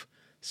as sort of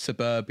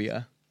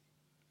suburbia,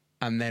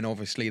 and then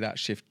obviously that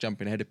shift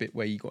jumping ahead a bit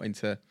where you got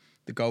into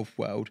the golf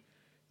world.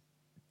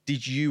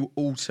 Did you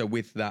also,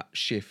 with that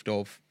shift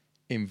of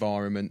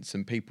environments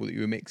and people that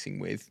you were mixing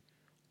with,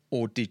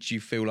 or did you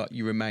feel like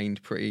you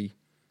remained pretty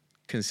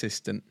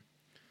consistent?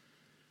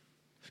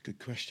 That's a good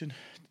question.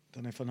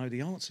 Don't know if I know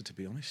the answer, to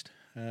be honest.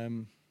 I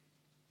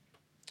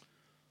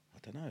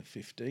don't know.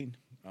 15,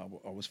 I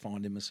was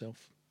finding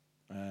myself.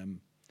 I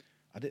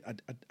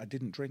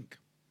didn't drink.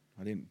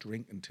 I didn't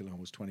drink until I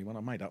was 21. I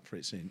made up for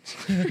it since.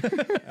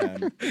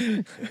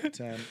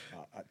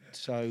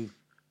 So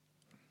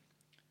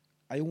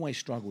I always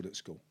struggled at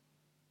school.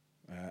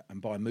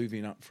 And by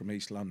moving up from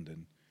East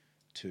London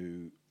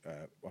to,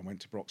 I went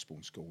to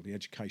Broxbourne School. The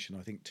education,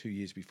 I think 2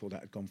 years before that,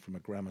 had gone from a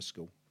grammar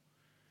school.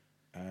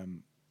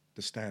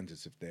 The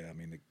standards of there, I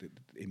mean,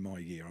 in my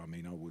year, I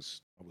mean, I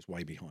was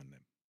way behind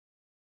them.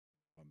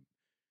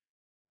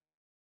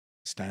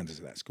 Standards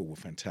of that school were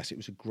fantastic. It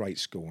was a great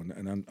school,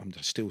 and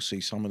I still see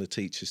some of the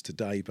teachers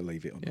today,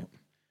 believe it or not.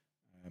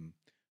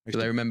 Do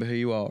they remember who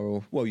you are?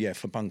 Or? Well, yeah,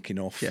 for bunking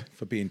off,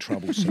 for being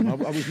troublesome. I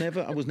was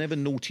never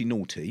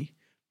naughty,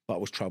 but I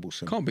was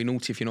troublesome. Can't be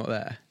naughty if you're not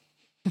there.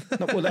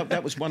 No, well,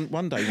 that was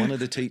one day. One of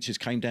the teachers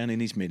came down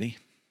in his Mini.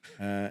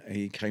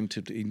 He came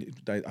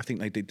I think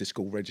they did the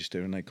school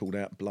register, and they called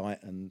out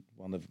Blight, and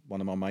one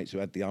of my mates who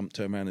had the ump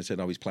turned around and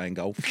said, "Oh, he's playing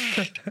golf."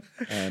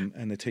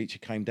 And the teacher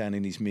came down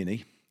in his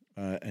Mini,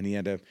 and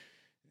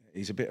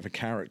he's a bit of a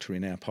character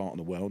in our part of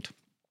the world,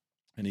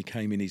 and he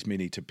came in his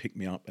Mini to pick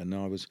me up, and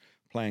I was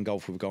playing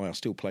golf with a guy I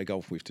still play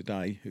golf with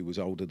today who was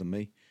older than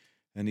me,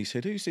 and he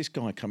said, "Who's this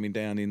guy coming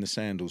down in the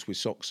sandals with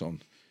socks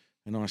on?"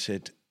 And I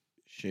said,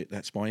 "Shit,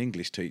 that's my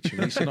English teacher."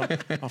 And he said,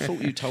 I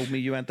thought you told me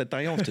you had the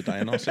day off today.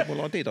 And I said,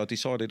 "Well, I did. I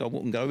decided I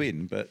wouldn't go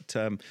in." But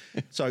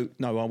so,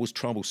 no, I was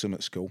troublesome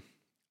at school,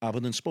 other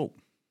than sport.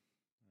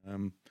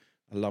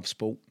 I love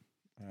sport.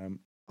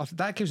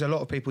 That gives a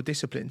lot of people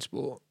discipline,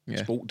 sport.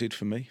 Yeah. Sport did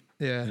for me.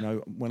 Yeah. You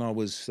know, when I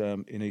was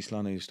in East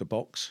London, I used to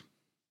box.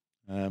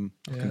 I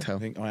can tell. I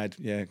think I had,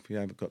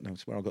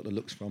 that's where I got the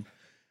looks from.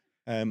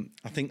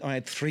 I think I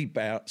had 3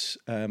 bouts.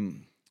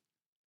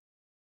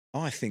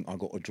 I think I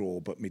got a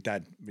draw, but my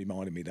dad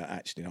reminded me that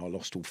actually I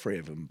lost all 3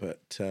 of them.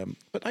 But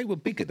they were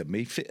bigger than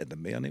me, fitter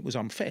than me, and it was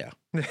unfair.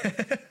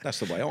 That's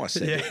the way I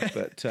said it.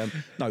 But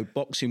no,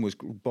 boxing was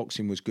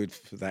good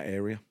for that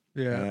area.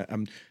 Yeah.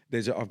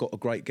 I've got a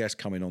great guest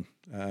coming on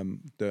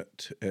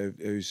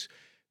who's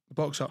a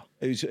boxer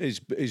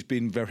who's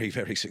been very,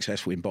 very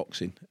successful in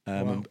boxing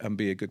and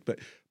be a good. But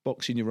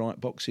boxing, you're right.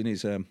 Boxing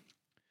is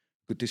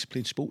good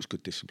discipline. Sport's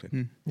good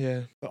discipline.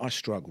 Yeah. But I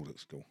struggled at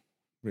school.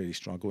 Really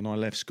struggled, and I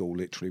left school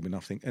literally with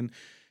nothing. And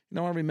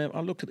I remember, I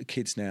look at the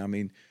kids now. I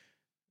mean,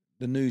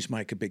 the news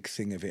make a big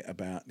thing of it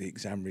about the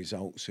exam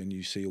results, and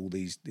you see all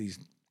these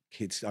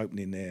kids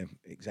opening their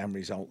exam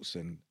results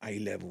and A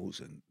levels,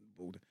 and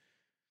all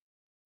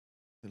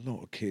a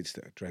lot of kids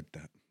that dread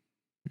that.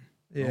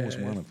 Yeah. I was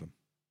one of them,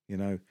 you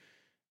know.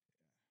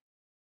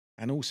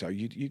 And also,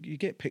 you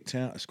get picked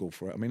out of school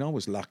for it. I mean, I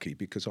was lucky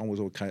because I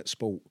was okay at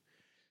sport,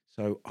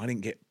 so I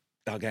didn't get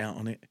dug out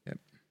on it. Yep.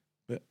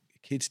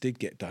 Kids did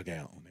get dug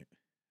out on it,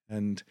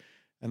 and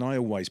I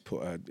always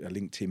put a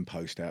LinkedIn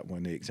post out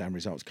when the exam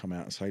results come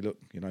out and say, look,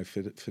 you know,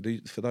 for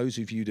those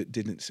of you that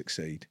didn't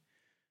succeed,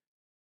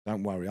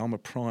 don't worry. I'm a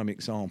prime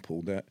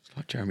example that it's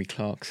like Jeremy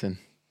Clarkson.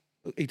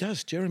 He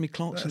does. Jeremy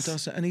Clarkson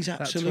does that, and he's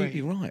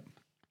absolutely right.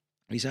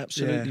 He's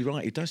absolutely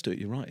right. He does do it.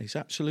 You're right. He's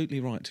absolutely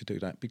right to do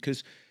that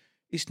because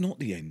it's not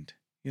the end.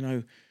 You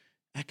know,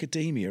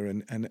 academia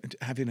and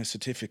having a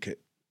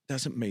certificate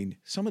doesn't mean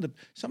some of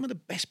the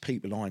best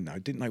people I know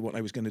didn't know what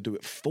they was going to do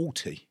at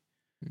 40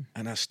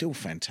 and are still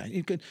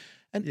fantastic.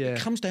 And it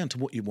comes down to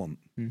what you want.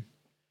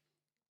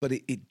 But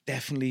it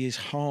definitely is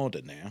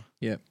harder now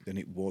than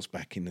it was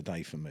back in the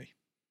day for me.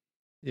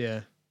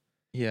 Yeah.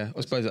 Yeah,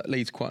 I suppose that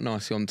leads quite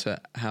nicely onto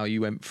how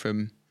you went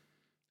from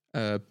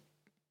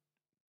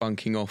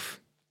bunking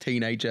off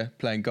teenager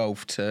playing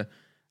golf to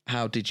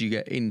how did you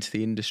get into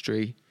the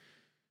industry?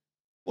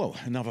 Well,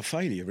 another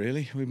failure,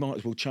 really. We might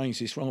as well change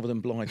this rather than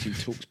Blighty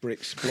Talks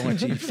Bricks,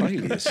 Blighty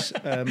Failures.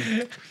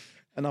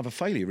 Another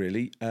failure,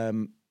 really.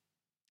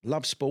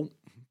 Loved sport,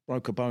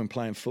 broke a bone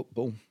playing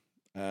football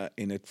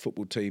in a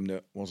football team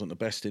that wasn't the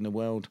best in the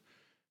world.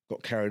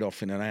 Got carried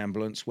off in an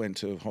ambulance, went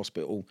to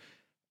hospital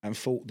and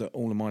thought that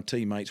all of my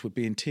teammates would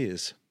be in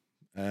tears.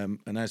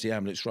 And as the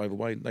ambulance drove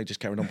away, they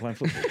just carried on playing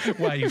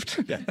football.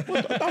 Waved. Yeah.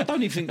 Well, I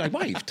don't even think they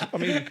waved. I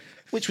mean,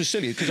 which was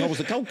silly because I was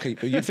the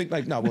goalkeeper. You'd think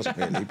no, it wasn't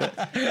really.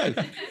 But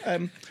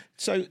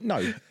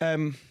no.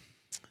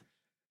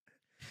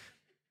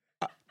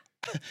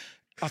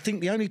 I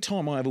think the only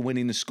time I ever went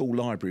in the school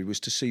library was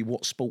to see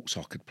what sports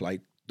I could play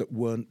that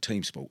weren't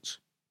team sports.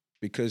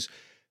 Because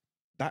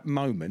that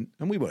moment,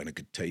 and we weren't a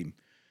good team,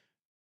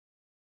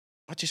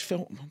 I just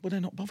felt, well,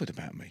 they're not bothered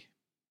about me.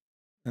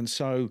 And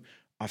so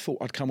I thought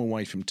I'd come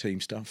away from team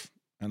stuff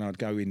and I'd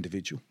go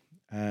individual.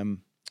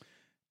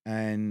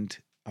 And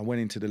I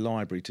went into the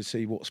library to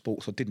see what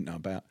sports I didn't know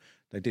about.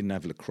 They didn't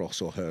have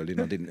lacrosse or hurling.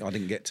 I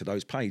didn't get to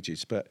those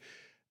pages.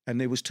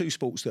 And there was 2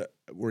 sports that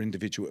were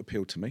individual that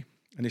appealed to me.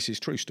 And this is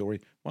true story.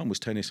 One was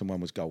tennis and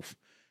one was golf.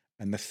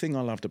 And the thing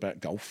I loved about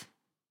golf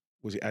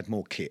was it had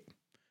more kit.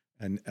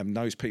 And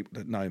those people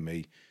that know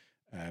me,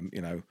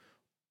 you know,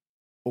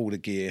 all the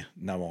gear,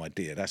 no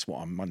idea. That's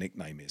what my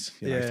nickname is.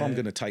 You know, if I'm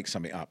going to take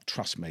something up,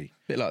 trust me.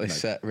 Bit like this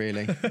set,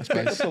 really. I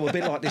suppose. Well, a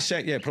bit like this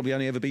set, probably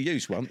only ever be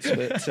used once. But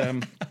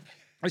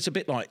it's a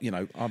bit like, you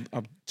know, I'm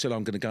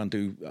going to go and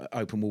do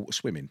open water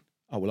swimming.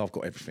 Oh, well, I've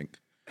got everything.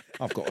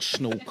 I've got a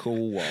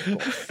snorkel, I've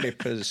got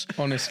flippers.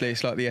 Honestly,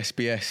 it's like the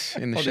SBS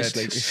in the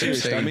Honestly, shed.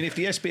 Seriously, I mean, if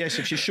you're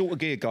short of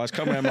gear, guys,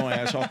 come around my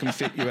house, I can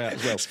fit you out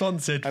as well.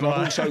 Sponsored and by...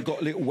 I've also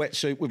got a little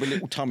wetsuit with a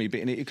little tummy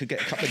bit in it. You could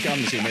get a couple of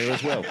guns in there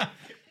as well.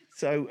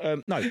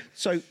 So,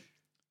 So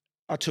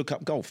I took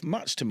up golf,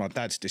 much to my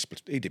dad's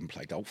disappointment. He didn't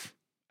play golf.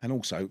 And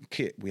also,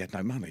 kit, we had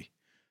no money.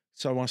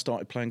 So I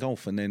started playing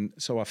golf. And then,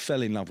 so I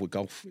fell in love with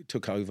golf. It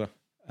took over.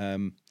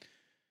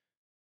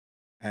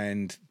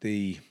 And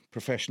the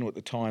professional at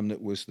the time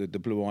that was the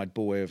blue-eyed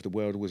boy of the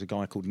world was a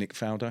guy called Nick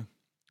Faldo,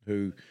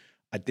 who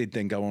I did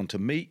then go on to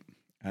meet.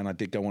 And I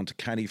did go on to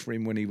caddy for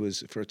him when he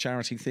was, for a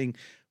charity thing,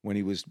 when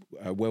he was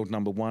world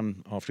number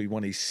 1 after he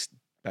won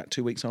about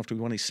 2 weeks after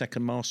he won his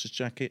second Masters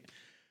jacket.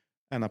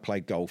 And I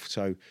played golf.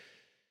 So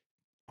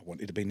I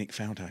wanted to be Nick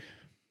Faldo.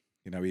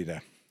 You know, he was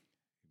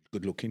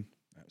good looking.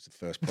 That was the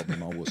first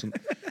problem. I wasn't.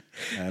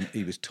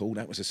 He was tall.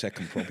 That was the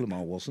second problem.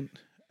 I wasn't.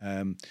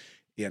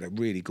 He had a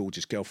really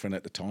gorgeous girlfriend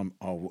at the time.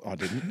 I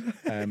didn't.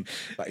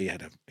 But he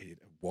had a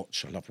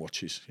watch. I love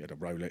watches. He had a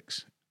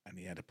Rolex and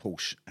he had a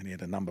Porsche and he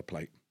had a number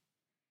plate.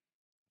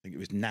 I think it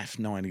was NAF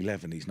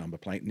 911, his number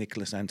plate.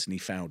 Nicholas Anthony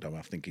Faldo,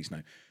 I think his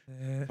name.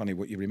 Funny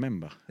what you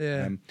remember.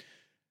 Yeah.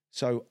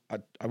 So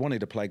I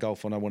wanted to play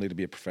golf and I wanted to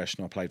be a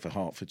professional. I played for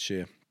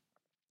Hertfordshire.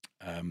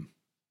 But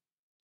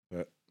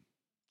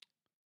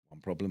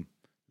one problem,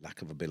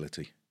 lack of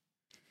ability.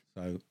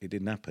 So it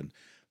didn't happen.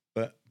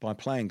 But by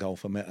playing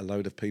golf, I met a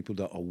load of people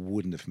that I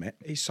wouldn't have met.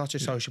 It's such a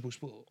sociable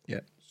sport.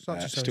 Yeah. Such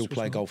a sociable Still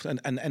play sport. golf.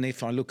 And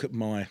if I look at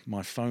my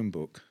phone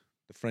book,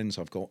 the friends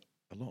I've got,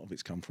 a lot of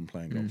it's come from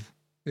playing golf.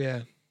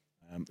 Yeah.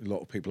 A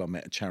lot of people I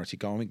met at charity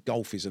golf. I mean,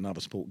 golf is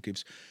another sport that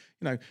gives,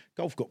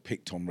 golf got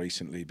picked on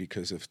recently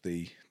because of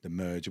the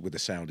merger with the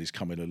Saudis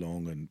coming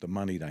along and the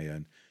money they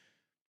earn.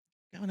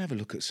 Go and have a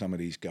look at some of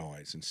these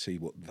guys and see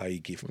what they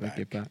give back.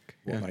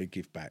 They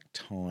give back,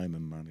 time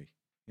and money.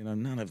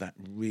 None of that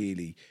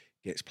really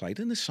gets played.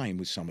 And the same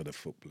with some of the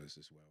footballers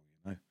as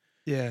well,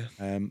 Yeah.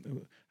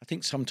 I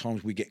think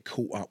sometimes we get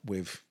caught up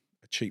with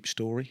a cheap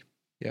story.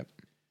 Yep.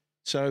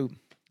 So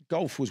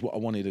golf was what I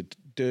wanted to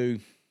do.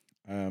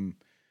 I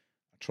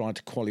tried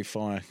to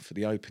qualify for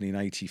the Open in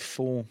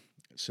 '84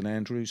 at St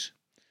Andrews.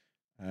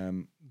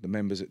 The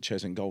members at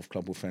Cheshunt Golf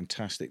Club were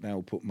fantastic. They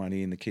all put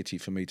money in the kitty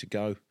for me to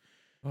go.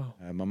 Wow.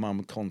 My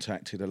mum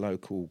contacted a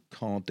local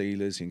car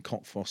dealers in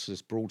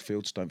Cockfosters,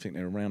 Broadfields. Don't think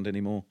they're around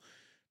anymore.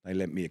 They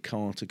lent me a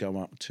car to go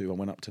up to. I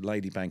went up to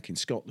Ladybank in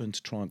Scotland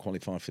to try and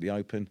qualify for the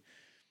Open.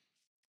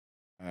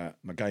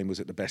 My game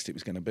was at the best it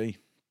was going to be,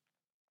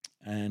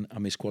 and I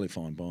missed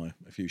qualifying by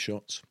a few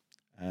shots.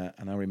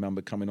 And I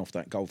remember coming off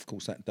that golf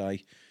course that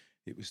day.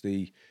 It was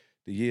the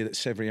year that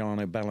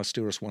Severiano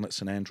Ballesteros won at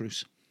St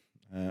Andrews,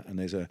 and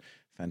there's a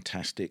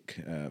fantastic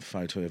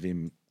photo of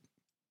him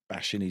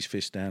bashing his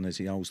fist down as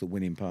he holds the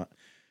winning putt.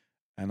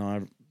 And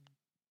I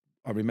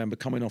remember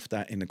coming off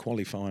that in the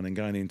qualifying and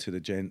going into the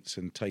gents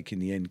and taking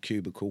the end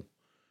cubicle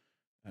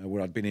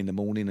where I'd been in the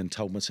morning and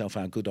told myself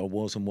how good I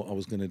was and what I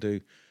was going to do,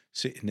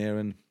 sitting there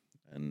and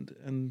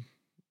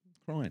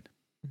crying.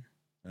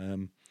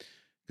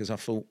 Because I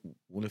thought,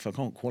 well, if I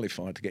can't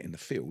qualify to get in the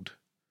field,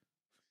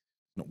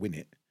 not win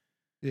it,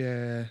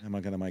 Yeah. how am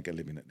I going to make a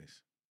living at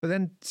this? But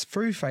then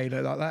through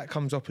failure like that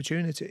comes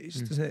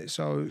opportunities, doesn't it?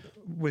 So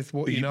with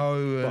what you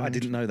know. But I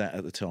didn't know that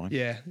at the time.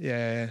 Yeah.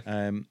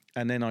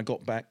 And then I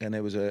got back and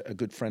there was a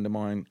good friend of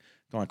mine,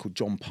 a guy called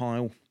John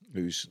Pyle,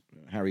 who's,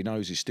 Harry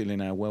knows, is still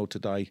in our world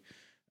today.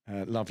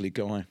 Lovely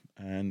guy.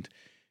 And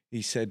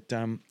he said,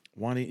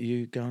 why don't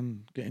you go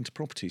and get into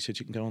property? He said,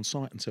 you can go on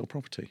site and sell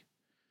property.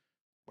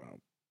 Well,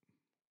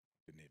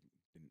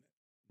 didn't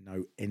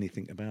know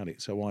anything about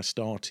it. So I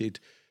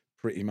started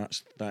pretty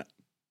much that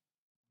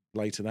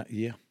later that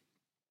year,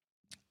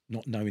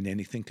 not knowing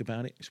anything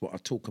about it. It's what I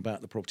talk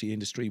about the property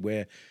industry,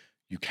 where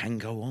you can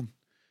go on.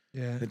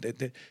 Yeah.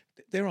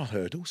 There are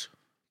hurdles,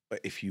 but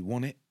if you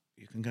want it,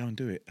 you can go and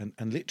do it.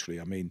 And literally,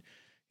 I mean,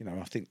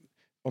 I think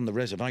on the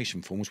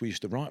reservation forms, we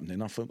used to write them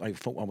then. I thought they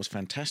thought I was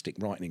fantastic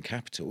writing in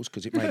capitals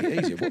because it made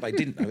it easier. What they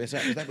didn't know is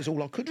that was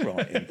all I could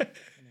write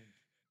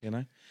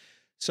in,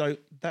 So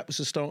that was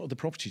the start of the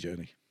property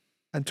journey.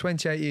 And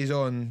 28 years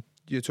on,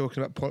 you're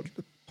talking about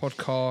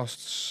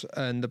podcasts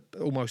and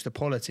almost the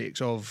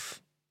politics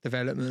of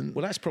development.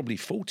 Well, that's probably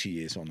 40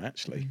 years on,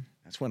 actually.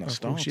 That's when I Of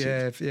started.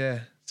 course, yeah.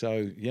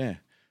 So, yeah.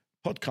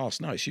 Podcast,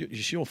 no,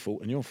 it's your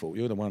fault and your fault.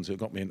 You're the ones who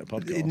got me into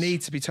podcasts. It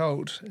needs to be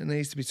told.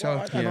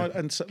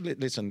 Well, so,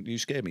 listen, you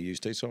scare me,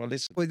 used to, so I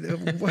listen.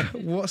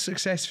 What's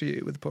success for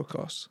you with the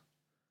podcast?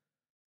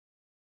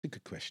 A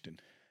good question.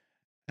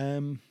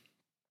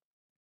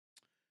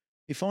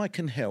 If I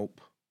can help,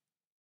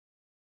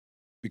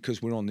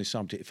 because we're on this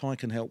subject, if I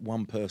can help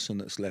one person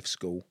that's left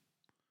school,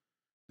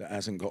 that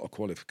hasn't got a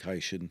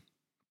qualification,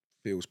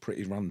 feels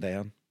pretty run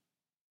down,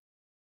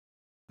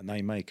 and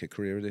they make a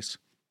career of this,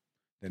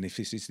 then if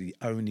this is the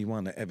only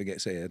one that ever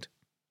gets aired,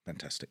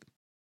 fantastic.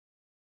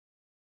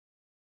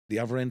 The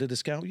other end of the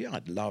scale, yeah,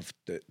 I'd love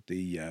that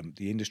the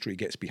industry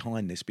gets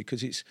behind this,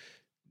 because it's,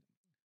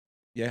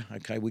 yeah,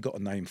 okay, we got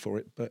a name for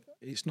it, but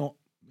it's not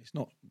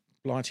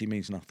Blighty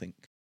means nothing.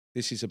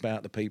 This is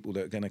about the people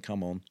that are going to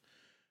come on,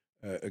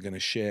 are going to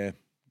share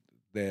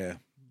their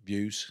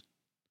views.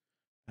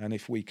 And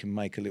if we can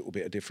make a little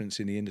bit of difference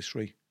in the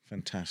industry,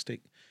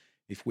 fantastic.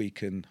 If we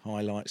can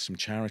highlight some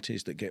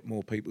charities that get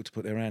more people to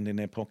put their hand in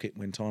their pocket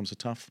when times are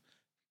tough,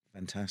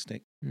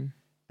 fantastic.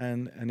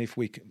 And if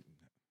we can,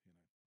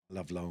 I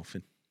love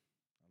laughing.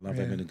 I love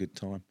having a good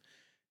time.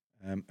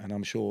 And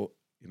I'm sure,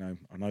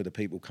 I know the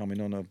people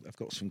coming on have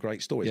got some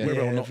great stories.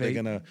 Whether or not they're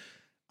going to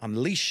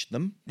unleash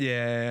them.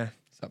 Yeah.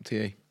 It's up to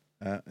you.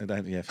 No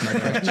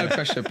pressure. No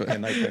pressure, but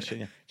no pressure.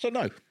 Yeah. So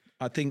no,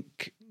 I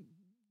think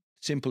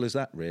simple as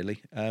that.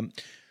 Really. I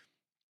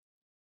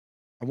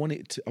want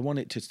it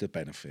to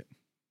benefit.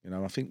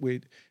 I think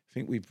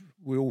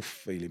we're all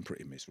feeling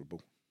pretty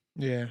miserable.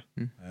 Yeah.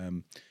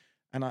 And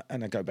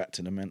I go back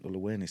to the mental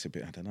awareness a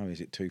bit. I don't know.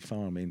 Is it too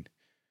far? I mean,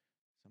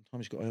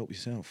 sometimes you've got to help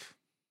yourself.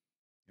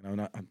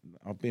 And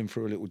I've been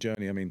through a little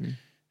journey. I mean,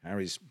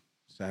 Harry's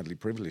sadly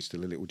privileged to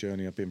the little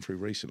journey I've been through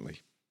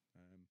recently.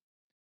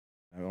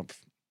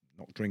 I've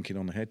not drinking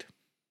on the head.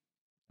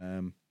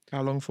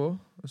 How long for?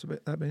 What's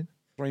that been?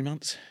 3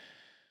 months.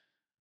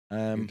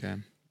 Okay.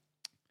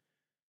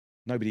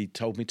 Nobody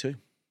told me to.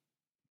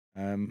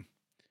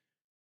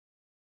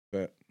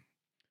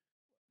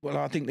 But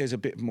I think there's a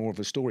bit more of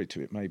a story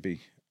to it.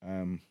 Maybe.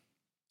 I'm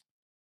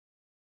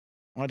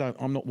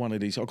not one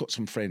of these. I've got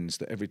some friends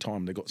that every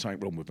time they've got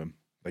something wrong with them,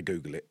 they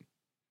Google it.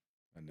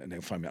 and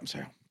they'll phone me up and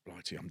say, "Oh,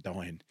 Blighty, I'm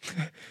dying.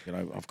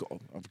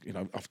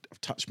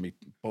 I've touched my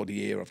body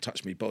here, I've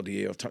touched my body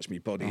here, I've touched my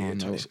body here,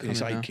 no,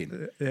 it's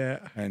aching." Yeah.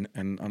 And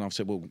I've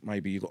said, "Well,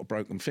 maybe you've got a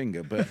broken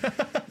finger," but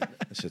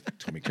that's a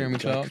Tommy Jeremy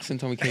Cooper joke. Clarkson,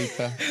 Tommy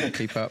Cooper,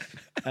 keep up.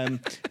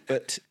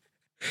 But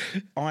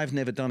I've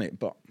never done it,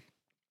 but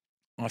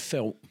I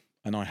felt,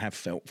 and I have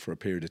felt for a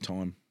period of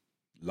time,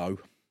 low.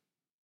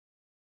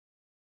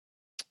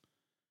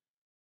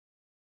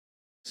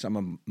 Some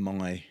of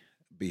my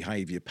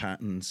behaviour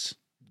patterns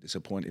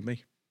disappointed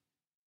me.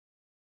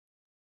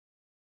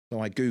 So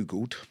I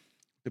Googled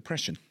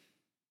depression.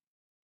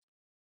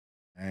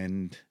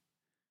 And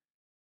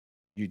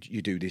you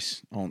do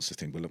this answer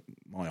thing. Well, look,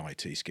 my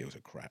IT skills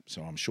are crap,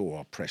 so I'm sure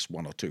I pressed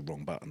one or two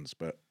wrong buttons,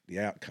 but the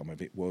outcome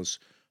of it was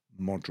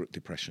moderate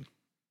depression.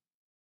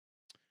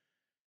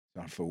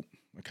 So I thought,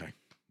 okay,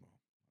 well,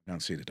 I'll go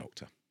and see the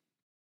doctor.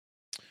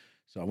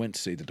 So I went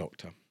to see the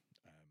doctor,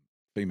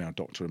 female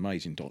doctor,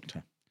 amazing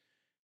doctor.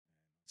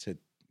 Said,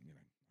 I'm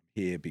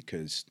here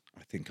because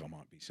I think I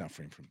might be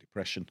suffering from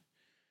depression.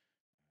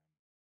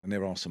 And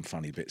there are some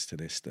funny bits to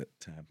this that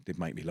did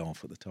make me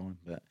laugh at the time.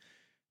 But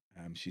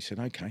she said,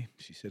 okay.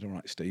 She said, all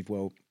right, Steve,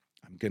 well,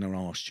 I'm going to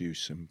ask you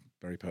some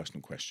very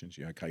personal questions.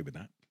 You okay with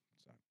that?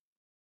 So,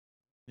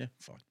 yeah,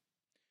 fine.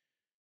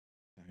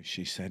 So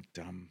she said,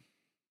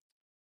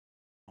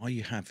 are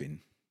you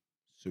having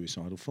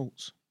suicidal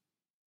thoughts?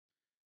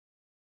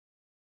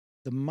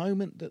 The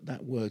moment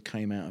that word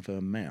came out of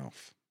her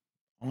mouth,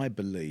 I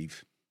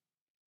believe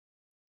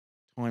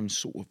time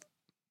sort of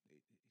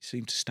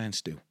seemed to stand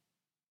still.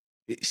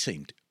 It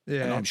seemed.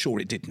 Yeah. And I'm sure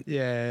it didn't.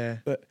 Yeah.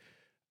 But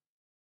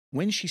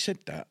when she said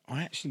that,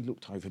 I actually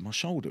looked over my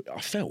shoulder.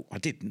 I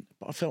didn't,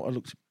 but I felt I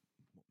looked,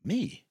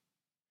 me?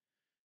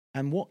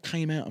 And what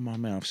came out of my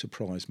mouth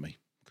surprised me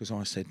because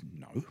I said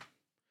no.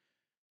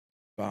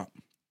 But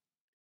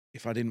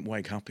if I didn't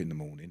wake up in the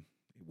morning,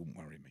 it wouldn't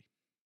worry me.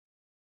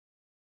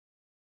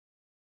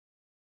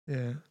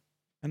 Yeah.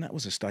 And that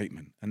was a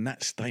statement. And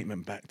that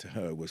statement back to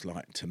her was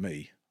like, to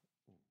me.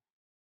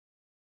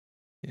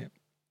 Yeah.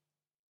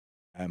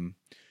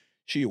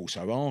 She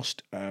also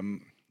asked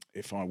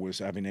if I was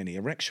having any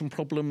erection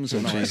problems.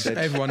 And I said,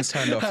 everyone's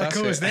turned off. That's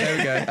Of course, it. There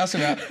we go. That's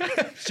about.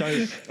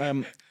 So,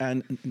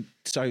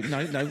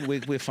 no,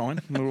 we're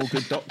fine. We're all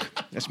good,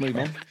 Doc. Let's move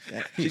on.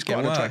 Yeah, she's quite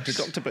an attractive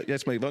doctor, but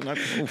let's move on. No,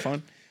 all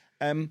fine.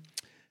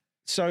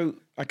 So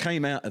I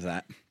came out of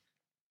that,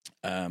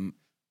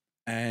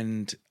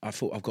 and I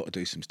thought I've got to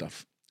do some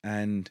stuff.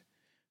 And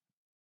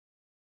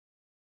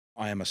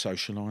I am a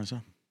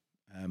socialiser.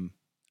 I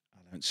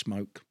don't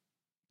smoke.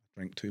 I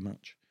drink too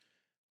much.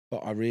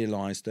 But I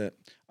realised that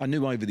I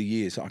knew over the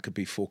years that I could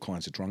be four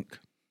kinds of drunk.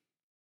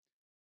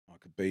 I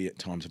could be at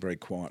times a very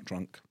quiet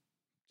drunk,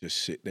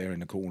 just sit there in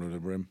the corner of the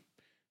room.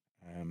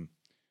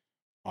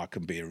 I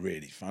can be a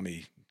really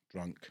funny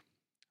drunk.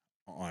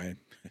 I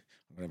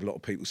have a lot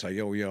of people say,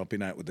 "Oh yeah, I've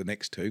been out with the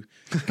next two."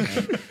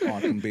 I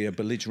can be a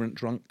belligerent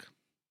drunk,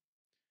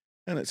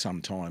 and at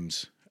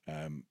sometimes,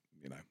 I'll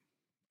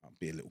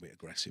be a little bit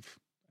aggressive.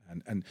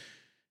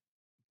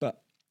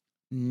 But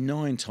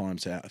 9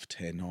 times out of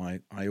 10,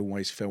 I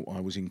always felt I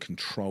was in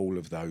control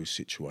of those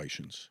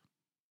situations.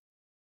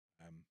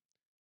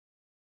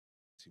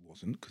 It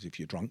wasn't, because if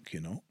you're drunk,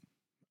 you're not.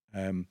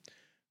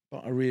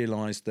 But I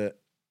realised that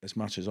as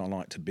much as I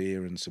liked a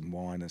beer and some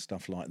wine and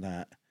stuff like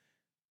that,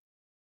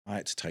 I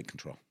had to take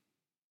control.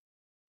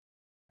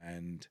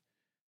 And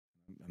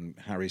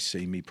Harry's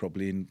seen me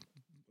probably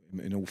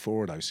in all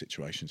 4 of those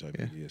situations over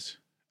the years.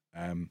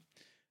 And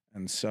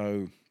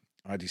so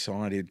I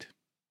decided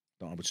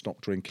that I would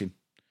stop drinking.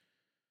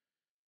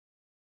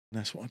 And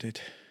that's what I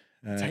did.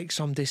 Take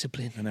some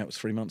discipline. And that was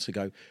 3 months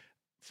ago.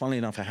 Funnily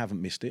enough, I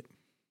haven't missed it.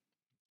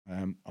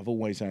 I've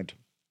always had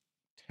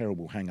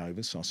terrible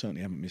hangovers, so I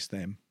certainly haven't missed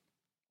them.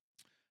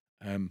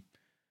 I've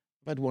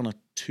had 1 or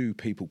 2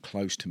 people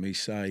close to me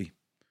say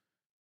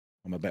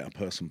I'm a better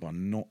person by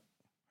not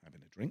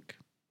having a drink.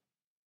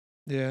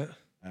 Yeah.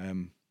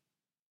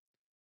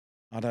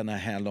 I don't know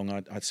how long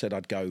I'd said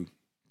I'd go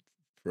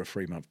for a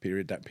 3-month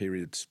period. That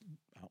period's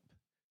up.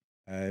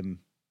 And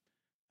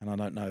I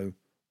don't know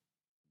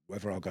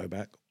whether I'll go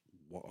back,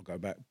 what I'll go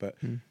back, but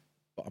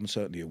I'm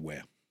certainly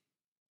aware.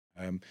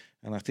 And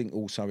I think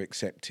also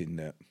accepting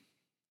that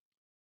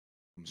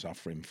I'm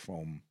suffering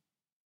from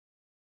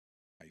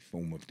a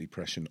form of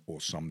depression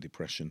or some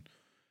depression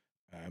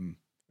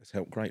has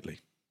helped greatly.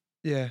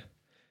 Yeah.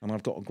 And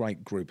I've got a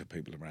great group of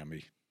people around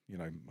me,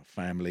 my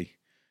family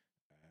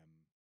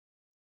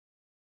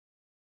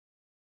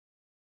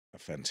are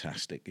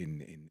fantastic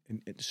in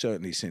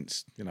certainly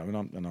since,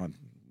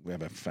 we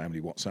have a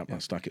family WhatsApp. Yeah. I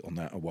stuck it on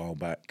that a while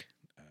back.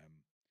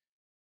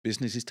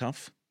 Business is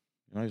tough.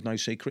 There's no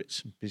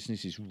secrets.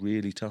 Business is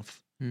really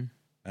tough.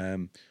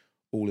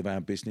 All of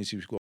our businesses,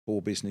 we've got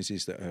 4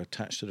 businesses that are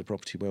attached to the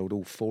property world.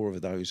 All 4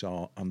 of those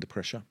are under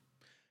pressure.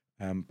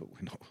 But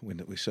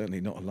we're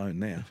certainly not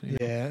alone there.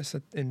 Yeah, it's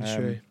an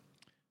industry.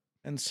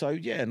 And so,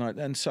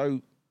 and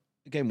so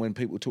again, when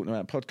people were talking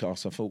about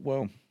podcasts, I thought,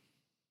 well,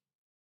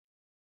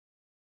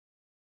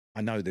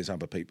 I know there's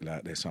other people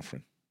out there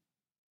suffering.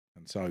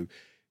 And so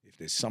if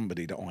there's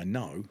somebody that I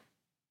know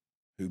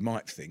who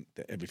might think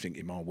that everything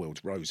in my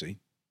world's rosy,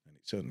 and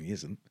it certainly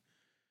isn't,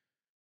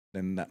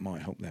 then that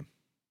might help them.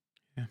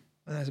 Yeah,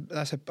 I think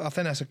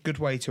that's a good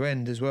way to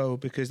end as well,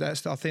 because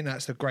I think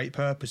that's the great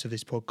purpose of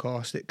this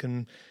podcast. It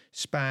can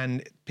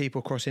span people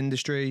across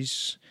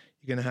industries.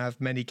 You're going to have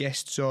many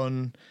guests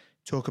on,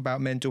 talk about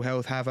mental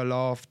health, have a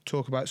laugh,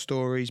 talk about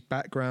stories,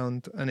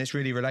 background, and it's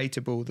really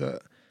relatable.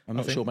 That I'm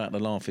not sure about the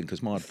laughing,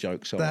 because my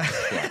jokes are.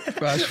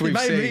 It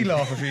made me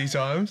laugh a few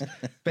times,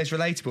 but it's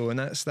relatable, and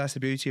that's the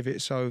beauty of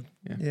it. So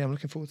yeah, I'm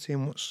looking forward to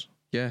seeing what's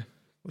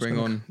bring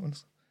on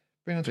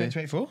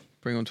 2024.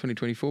 Bring on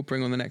 2024.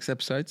 Bring on the next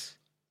episodes.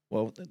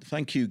 Well,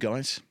 thank you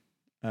guys.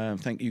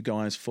 Thank you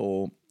guys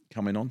for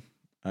coming on.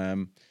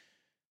 I'm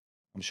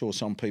sure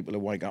some people will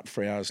wake up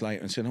 3 hours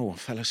later and saying, "Oh, I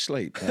fell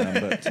asleep."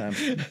 But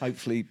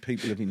hopefully,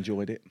 people have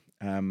enjoyed it.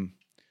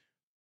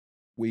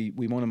 We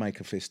want to make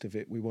a fist of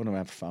it. We want to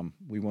have fun.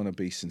 We want to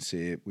be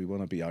sincere. We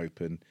want to be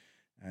open,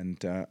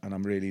 and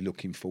I'm really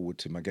looking forward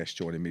to my guests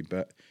joining me.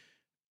 But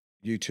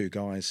you two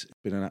guys, it's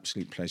been an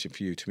absolute pleasure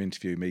for you to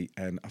interview me,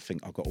 and I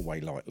think I got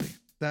away lightly.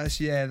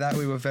 That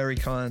we were very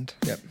kind.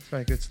 Yep,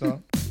 very good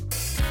start.